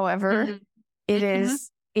 However, it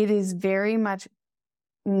is very much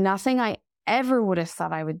nothing I ever would have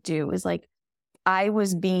thought I would do. Is like, I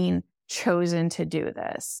was being chosen to do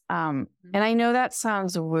this. And I know that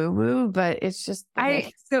sounds woo-woo, but it's just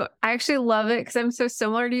I actually love it because I'm so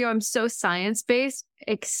similar to you. I'm so science-based,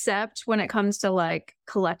 except when it comes to like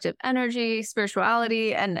collective energy,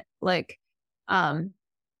 spirituality, and like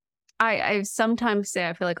I sometimes say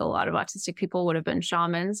I feel like a lot of autistic people would have been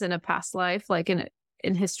shamans in a past life, like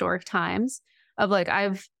in historic times. Of like,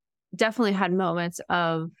 I've definitely had moments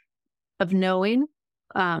of knowing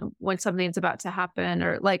when something's about to happen,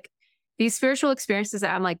 or like these spiritual experiences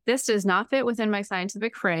that I'm like, this does not fit within my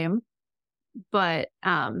scientific frame. But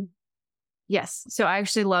yes, so I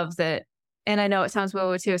actually love that. And I know it sounds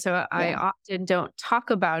woo-woo too. So I often don't talk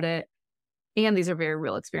about it. And these are very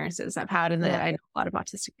real experiences I've had, and that I know a lot of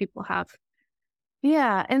autistic people have.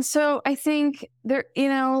 Yeah. And so I think there,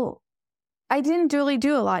 I didn't really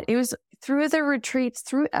do a lot. It was through the retreats,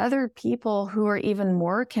 through other people who are even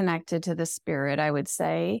more connected to the spirit, I would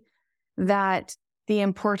say, that the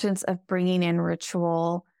importance of bringing in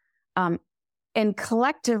ritual and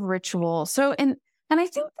collective ritual. So, and I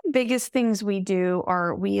think the biggest things we do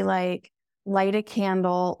are we like light a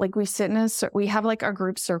candle, like we sit we have like our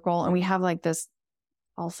group circle, and we have like this,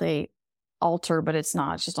 I'll say altar, but it's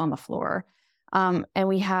not, it's just on the floor. And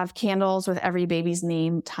we have candles with every baby's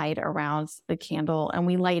name tied around the candle, and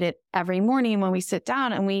we light it every morning when we sit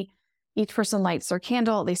down, and each person lights their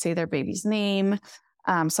candle. They say their baby's name.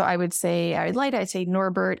 So I'd say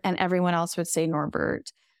Norbert, and everyone else would say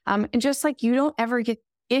Norbert. And just like you don't ever get,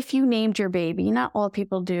 if you named your baby, not all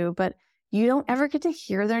people do, but you don't ever get to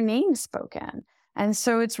hear their name spoken. And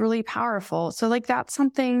so it's really powerful. So like that's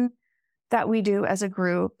something that we do as a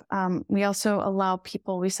group. We also allow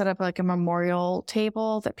people, we set up like a memorial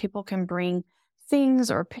table that people can bring things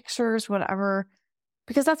or pictures, whatever,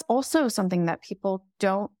 because that's also something that people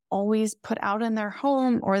don't always put out in their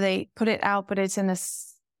home, or they put it out, but it's in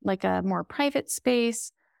a more private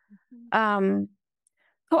space. So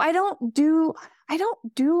I don't do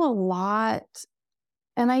a lot,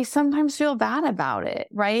 and I sometimes feel bad about it,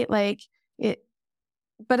 right? Like it,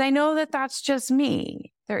 but I know that that's just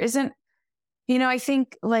me. There isn't, I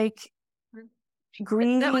think like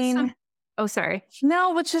grieving. Oh, sorry.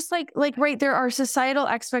 No, but just like, right. There are societal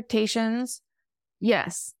expectations.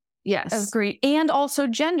 Yes. Of grief, and also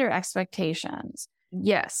gender expectations.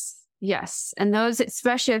 Yes. Yes. And those,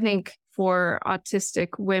 especially I think for autistic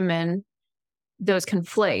women, those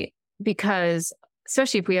conflate because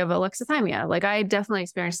especially if we have alexithymia, like I definitely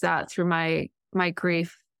experienced that through my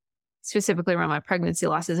grief, specifically around my pregnancy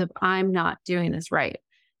losses. If I'm not doing this right,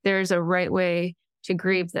 there's a right way to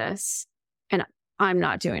grieve this and I'm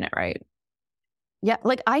not doing it right. Yeah.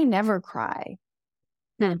 Like I never cry.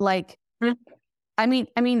 Like, I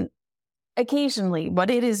mean, occasionally, but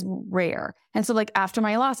it is rare. And so like after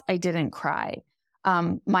my loss, I didn't cry.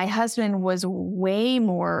 My husband was way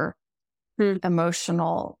more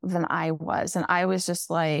emotional than I was. And I was just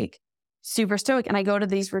like super stoic. And I go to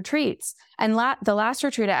these retreats. And the last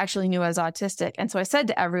retreat, I actually knew I was autistic. And so I said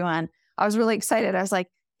to everyone, I was really excited. I was like,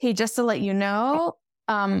 hey, just to let you know,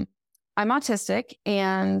 I'm autistic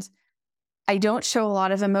and I don't show a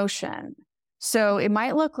lot of emotion. So it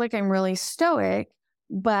might look like I'm really stoic,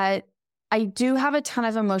 but I do have a ton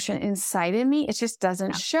of emotion inside of me. It just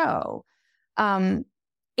doesn't show. And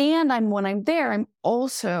when I'm there, I'm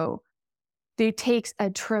also, it takes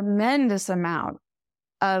a tremendous amount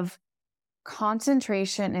of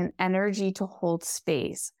concentration and energy to hold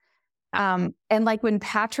space. And like when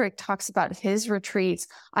Patrick talks about his retreats,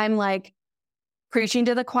 I'm like preaching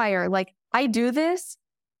to the choir, like I do this.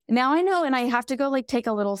 Now I know, and I have to go like take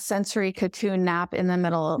a little sensory cocoon nap in the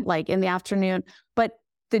middle, like in the afternoon. But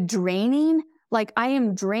the draining, like I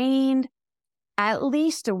am drained at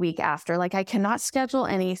least a week after, like I cannot schedule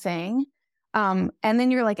anything. And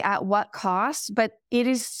then you're like, at what cost? But it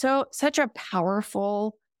is such a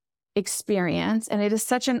powerful experience. And it is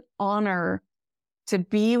such an honor to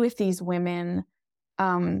be with these women.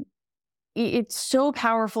 It's so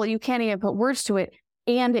powerful. You can't even put words to it.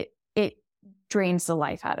 And it drains the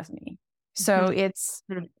life out of me. So it's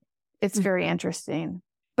very interesting,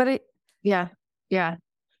 but yeah.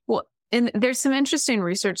 Well, and there's some interesting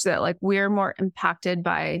research that like we're more impacted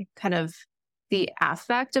by kind of the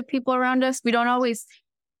affect of people around us. We don't always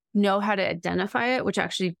know how to identify it, which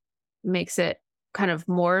actually makes it kind of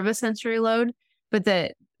more of a sensory load, but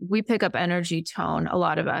that we pick up energy tone, a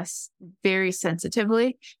lot of us very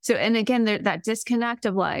sensitively. So, and again, that disconnect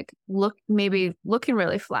of like, maybe looking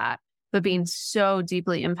really flat, but being so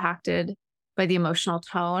deeply impacted by the emotional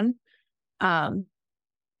tone.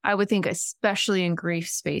 I would think, especially in grief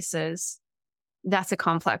spaces, that's a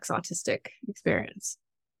complex autistic experience.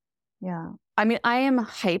 Yeah. I mean, I am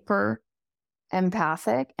hyper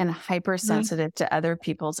empathic and hypersensitive to other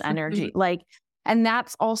people's energy. Like, and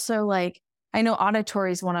that's also like, I know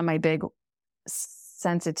auditory is one of my big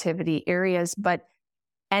sensitivity areas, but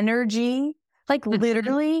energy, like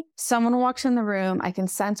literally someone walks in the room, I can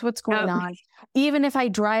sense what's going on. Even if I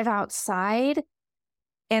drive outside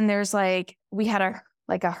and there's like, we had a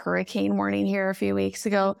hurricane warning here a few weeks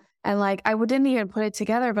ago. And like, I didn't even put it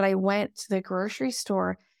together, but I went to the grocery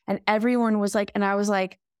store and everyone was like, and I was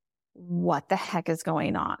like, what the heck is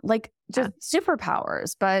going on? Like just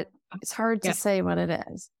superpowers, but it's hard to say what it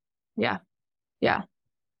is. Yeah.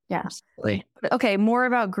 Absolutely. Okay. More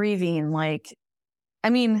about grieving. Like, I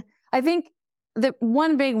mean, I think the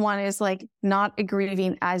one big one is like not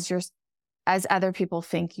grieving as other people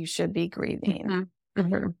think you should be grieving.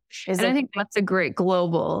 And I think that's a great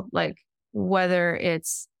global, like whether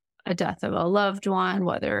it's a death of a loved one,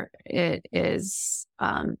 whether it is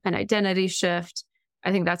an identity shift.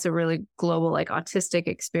 I think that's a really global, like autistic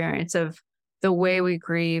experience of the way we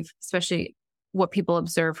grieve, especially what people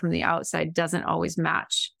observe from the outside doesn't always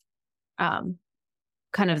match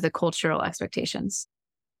kind of the cultural expectations.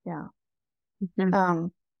 Yeah.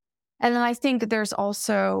 And then I think there's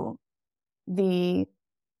also the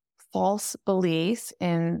false belief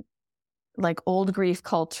in like old grief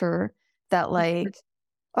culture that like,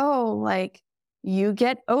 oh, like you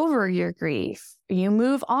get over your grief, you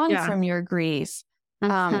move on from your grief.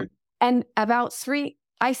 And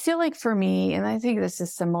I feel like for me, and I think this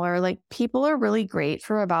is similar, like people are really great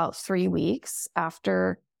for about 3 weeks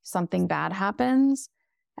after something bad happens.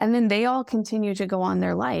 And then they all continue to go on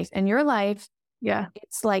their life. And your life,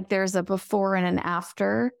 it's like there's a before and an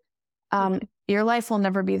after. Your life will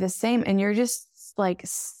never be the same. And you're just like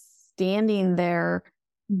standing there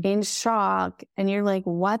in shock. And you're like,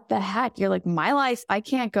 what the heck? You're like, my life, I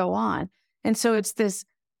can't go on. And so it's this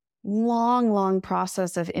long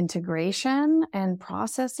process of integration and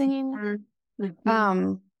processing.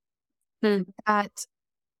 That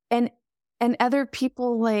and other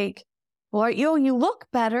people like, well, you look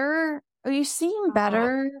better, or you seem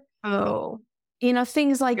better.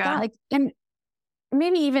 Things like that. Like, and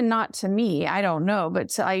maybe even not to me, I don't know,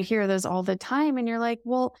 but I hear those all the time. And you're like,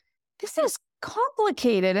 well, this is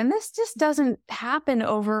complicated. And this just doesn't happen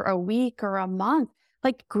over a week or a month.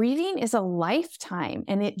 like grieving is a lifetime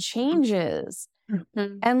and it changes.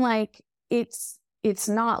 Mm-hmm. And like, it's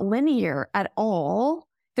not linear at all.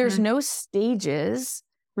 There's no stages.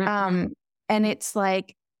 And it's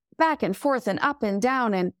like back and forth and up and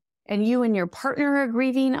down, and you and your partner are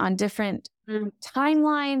grieving on different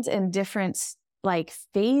timelines and different like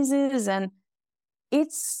phases. And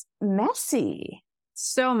it's messy.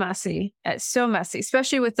 So messy. It's so messy,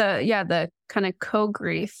 especially with the kind of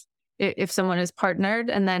co-grief. If someone is partnered,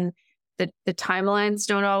 and then the timelines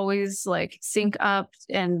don't always like sync up,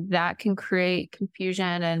 and that can create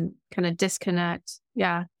confusion and kind of disconnect.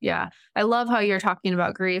 Yeah. I love how you're talking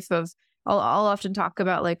about grief. I'll often talk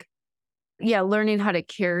about like, learning how to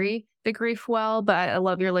carry the grief well, but I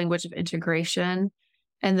love your language of integration,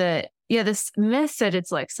 and this myth that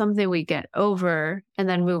it's like something we get over and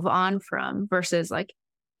then move on from, versus like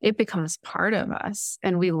it becomes part of us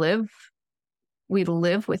and we live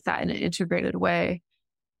with that in an integrated way.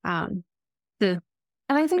 And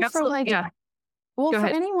I think for like, for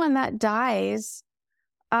anyone that dies,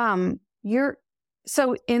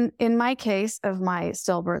 so in my case of my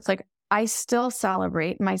stillbirth, like I still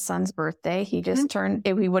celebrate my son's birthday. He just turned,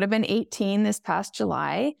 he would have been 18 this past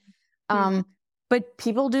July. But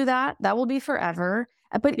people do that. That will be forever.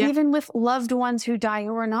 But even with loved ones who die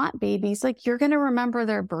who are not babies, like you're going to remember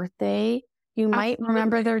their birthday. You might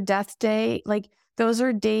remember their death day. Like those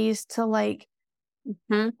are days to like,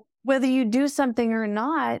 whether you do something or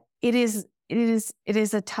not, it is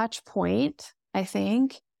a touch point, I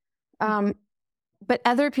think. But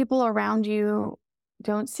other people around you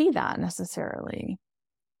don't see that necessarily.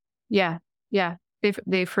 Yeah.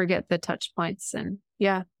 They forget the touch points, and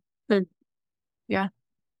yeah.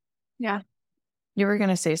 You were going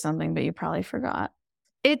to say something, but you probably forgot.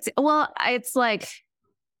 It's like,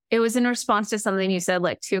 it was in response to something you said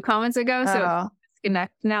like 2 comments ago. So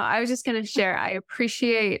disconnect. Now I was just going to share, I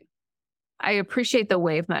appreciate the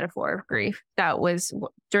wave metaphor of grief. That was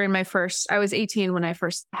during I was 18 when I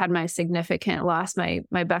first had my significant loss.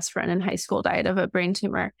 My best friend in high school died of a brain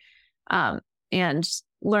tumor. And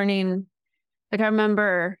learning, like I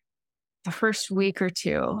remember the first week or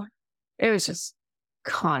 2, it was just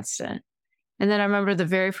constant. And then I remember the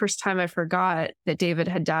very first time I forgot that David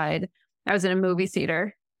had died, I was in a movie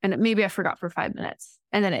theater, and maybe I forgot for 5 minutes.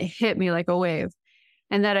 And then it hit me like a wave.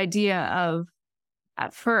 And that idea of,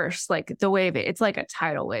 at first, like the wave, it's like a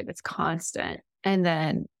tidal wave. It's constant. And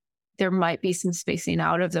then there might be some spacing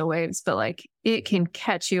out of the waves, but like it can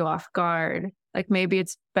catch you off guard. Like maybe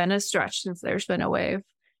it's been a stretch since there's been a wave,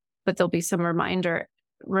 but there'll be some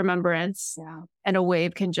remembrance. Yeah. And a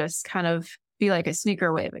wave can just kind of be like a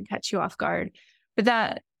sneaker wave and catch you off guard. But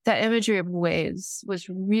that imagery of waves was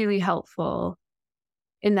really helpful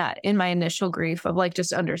in my initial grief of like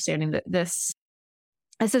just understanding that this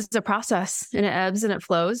is a process, and it ebbs and it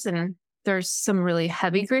flows, and there's some really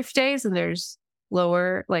heavy grief days, and there's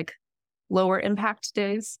lower impact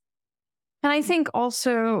days. And I think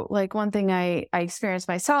also like one thing I experienced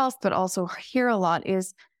myself, but also hear a lot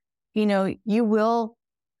is, you will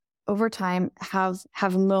over time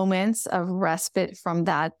have moments of respite from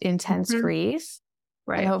that intense grief.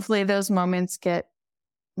 Right. And hopefully those moments get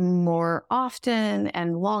more often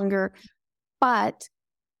and longer. But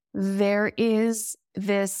there is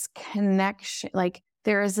this connection, like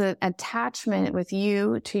there is an attachment with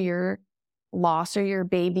you to your loss or your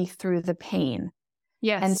baby through the pain.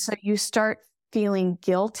 Yes. And so you start feeling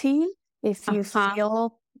guilty if you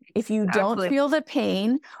don't feel the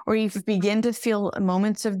pain, or you begin to feel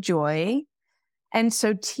moments of joy. And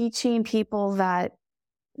so teaching people that,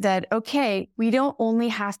 okay, we don't only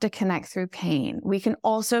have to connect through pain. We can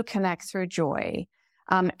also connect through joy.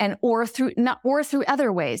 Or through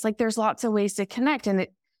other ways. Like there's lots of ways to connect,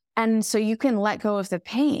 and so you can let go of the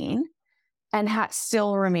pain and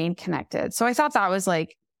still remain connected. So I thought that was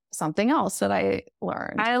like something else that I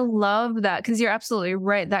learned. I love that, because you're absolutely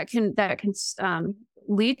right. That can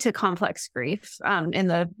lead to complex grief. In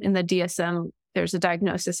the DSM, there's a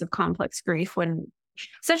diagnosis of complex grief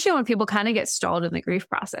essentially when people kind of get stalled in the grief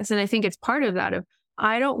process. And I think it's part of that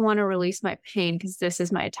I don't want to release my pain because this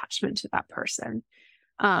is my attachment to that person.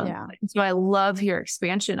 So I love your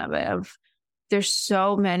expansion of it. There's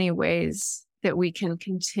so many ways that we can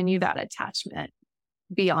continue that attachment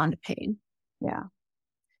beyond pain. Yeah.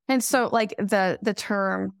 And so like the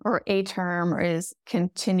term or a term is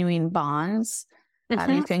continuing bonds.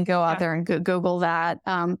 You can go out there and Google that.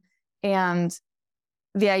 And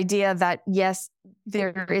the idea that, yes,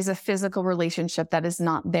 there is a physical relationship that is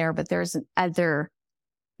not there, but there's other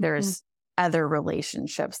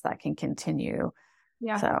relationships that can continue.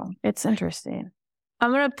 Yeah. So it's interesting.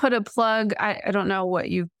 I'm going to put a plug. I don't know what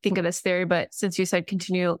you think of this theory, but since you said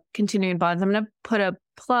continuing bonds, I'm going to put a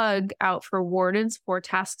plug out for Worden's 4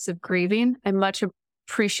 tasks of grieving. I much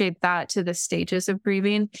appreciate that to the stages of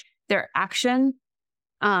grieving. Their action,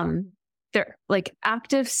 they're like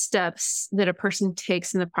active steps that a person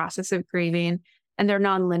takes in the process of grieving, and they're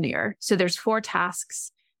nonlinear. So there's 4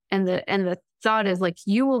 tasks, and the thought is like,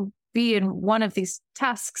 you will be in one of these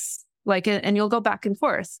tasks, like, and you'll go back and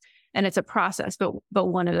forth. And it's a process, but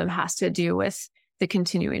one of them has to do with the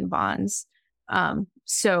continuing bonds.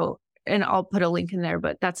 So, and I'll put a link in there,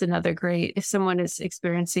 but that's another great, if someone is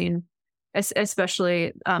experiencing,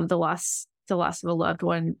 especially the loss of a loved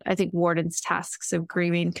one, I think Worden's tasks of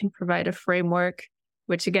grieving can provide a framework,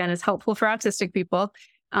 which again is helpful for autistic people,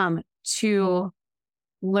 to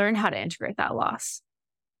learn how to integrate that loss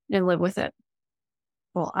and live with it.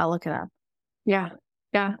 Well, I'll look it up. Yeah.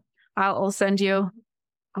 I'll send you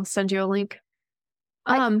a link.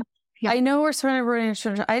 I know we're sort of running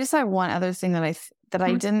short. I just have one other thing that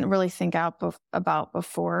I didn't really think about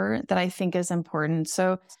before that I think is important.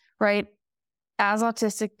 So, right, as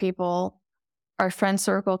autistic people, our friend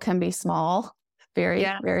circle can be small, very,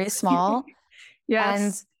 very small.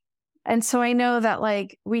 Yes. And so I know that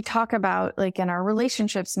like we talk about like in our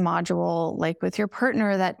relationships module, like with your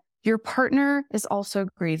partner, that your partner is also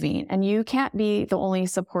grieving and you can't be the only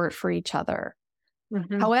support for each other.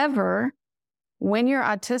 Mm-hmm. However, when you're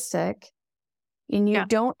autistic and you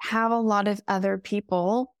don't have a lot of other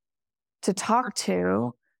people to talk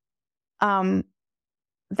to,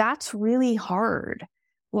 that's really hard.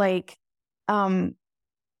 Like, and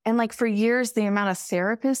like for years, the amount of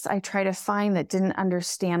therapists I try to find that didn't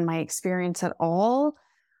understand my experience at all.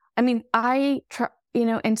 I mean,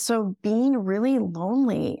 and so being really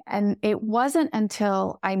lonely. And it wasn't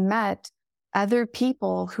until I met other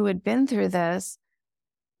people who had been through this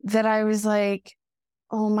that I was like,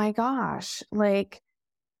 oh my gosh, like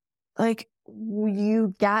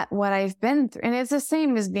you get what I've been through. And it's the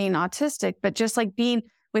same as being autistic, but just like being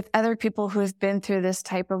with other people who have been through this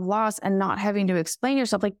type of loss and not having to explain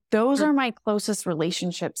yourself. Like those are my closest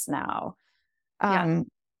relationships now.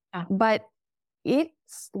 But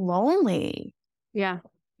it's lonely. Yeah.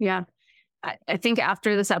 I think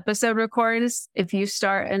after this episode records, if you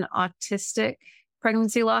start an autistic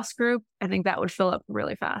pregnancy loss group, I think that would fill up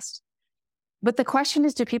really fast. But the question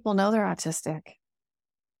is, do people know they're autistic?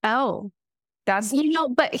 Oh, that's,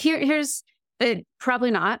 but here's it.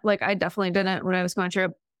 Probably not. Like I definitely didn't when I was going through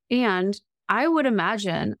it. And I would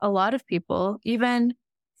imagine a lot of people, even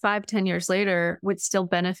 5-10 years later, would still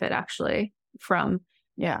benefit actually from,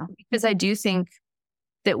 because I do think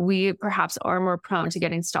that we perhaps are more prone to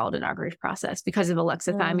getting stalled in our grief process because of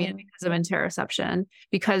alexithymia, because of interoception,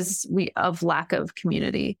 because of lack of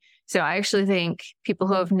community. So I actually think people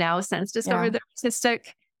who have now since discovered they're autistic,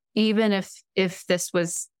 even if this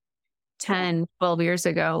was 10, 12 years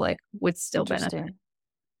ago, like would still benefit.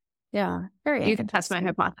 Yeah. Very You can test my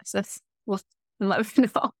hypothesis. Well, and let me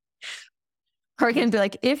know. Or you can be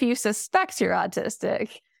like, if you suspect you're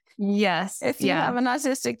autistic. Yes. If you have an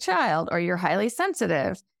autistic child or you're highly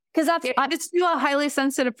sensitive. Because it's still a highly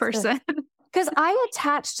sensitive person. Because I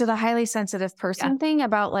attached to the highly sensitive person thing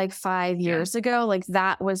about like 5 years ago. Like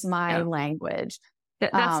that was my language.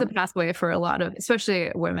 That's the pathway for a lot of,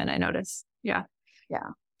 especially women, I notice. Yeah.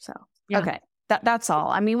 So, okay. That's all.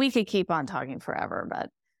 I mean, we could keep on talking forever,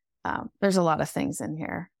 but there's a lot of things in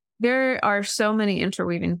here. There are so many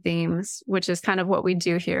interweaving themes, which is kind of what we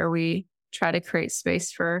do here. We try to create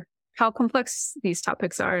space for how complex these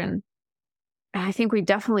topics are. And I think we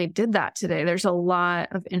definitely did that today. There's a lot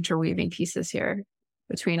of interweaving pieces here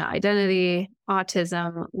between identity,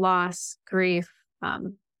 autism, loss, grief,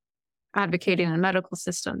 advocating in medical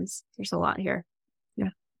systems. There's a lot here. Yeah.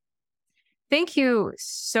 Thank you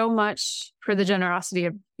so much for the generosity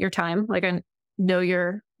of your time. Like I know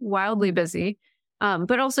you're wildly busy,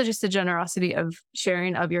 but also just the generosity of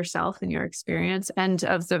sharing of yourself and your experience and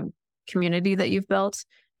of the community that you've built.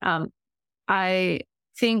 I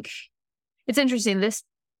think it's interesting. This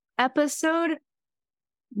episode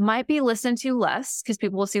might be listened to less because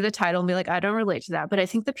people will see the title and be like, I don't relate to that. But I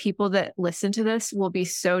think the people that listen to this will be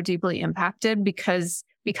so deeply impacted because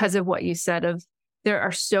of what you said of there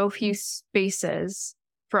are so few spaces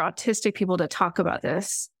for autistic people to talk about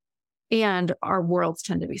this. And our worlds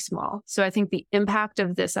tend to be small. So I think the impact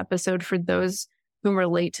of this episode for those who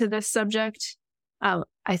relate to this subject,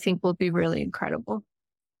 I think will be really incredible.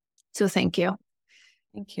 So thank you.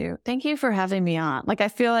 Thank you. Thank you for having me on. Like, I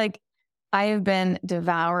feel like I have been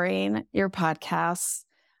devouring your podcasts.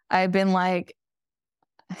 I've been like,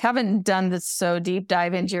 I haven't done this so deep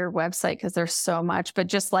dive into your website because there's so much, but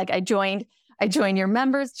just like I joined I join your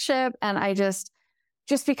membership, and I just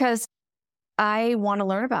because I want to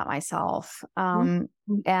learn about myself.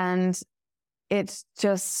 And it's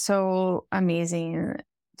just so amazing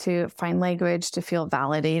to find language, to feel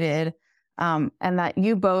validated, and that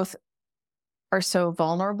you both are so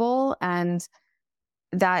vulnerable, and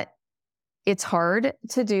that it's hard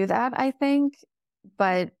to do that, I think.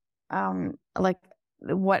 But like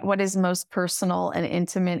what is most personal and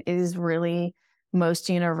intimate is really most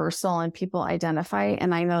universal, and people identify,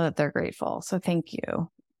 and I know that they're grateful. So thank you.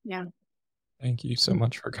 Yeah. Thank you so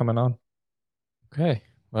much for coming on. Okay.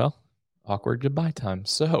 Well, awkward goodbye time.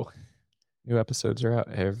 So new episodes are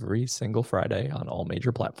out every single Friday on all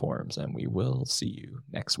major platforms, and we will see you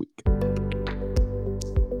next week.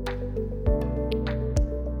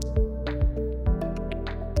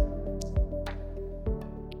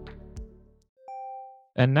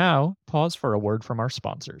 And now, pause for a word from our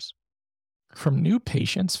sponsors. From new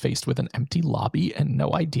patients faced with an empty lobby and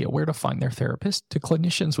no idea where to find their therapist, to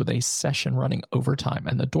clinicians with a session running overtime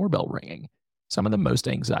and the doorbell ringing, some of the most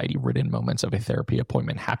anxiety-ridden moments of a therapy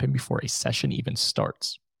appointment happen before a session even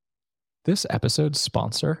starts. This episode's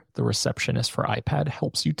sponsor, the Receptionist for iPad,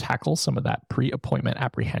 helps you tackle some of that pre-appointment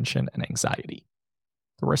apprehension and anxiety.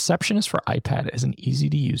 The Receptionist for iPad is an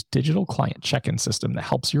easy-to-use digital client check-in system that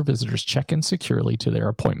helps your visitors check in securely to their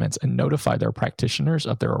appointments and notify their practitioners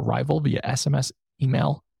of their arrival via SMS,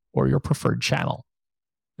 email, or your preferred channel.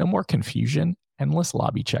 No more confusion, endless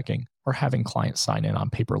lobby checking, or having clients sign in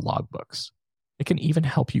on paper logbooks. It can even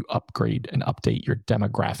help you upgrade and update your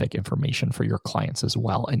demographic information for your clients as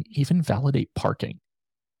well, and even validate parking.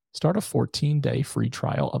 Start a 14-day free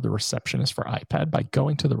trial of the Receptionist for iPad by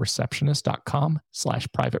going to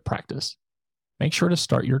thereceptionist.com/private practice. Make sure to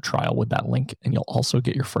start your trial with that link, and you'll also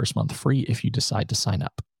get your first month free if you decide to sign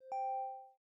up.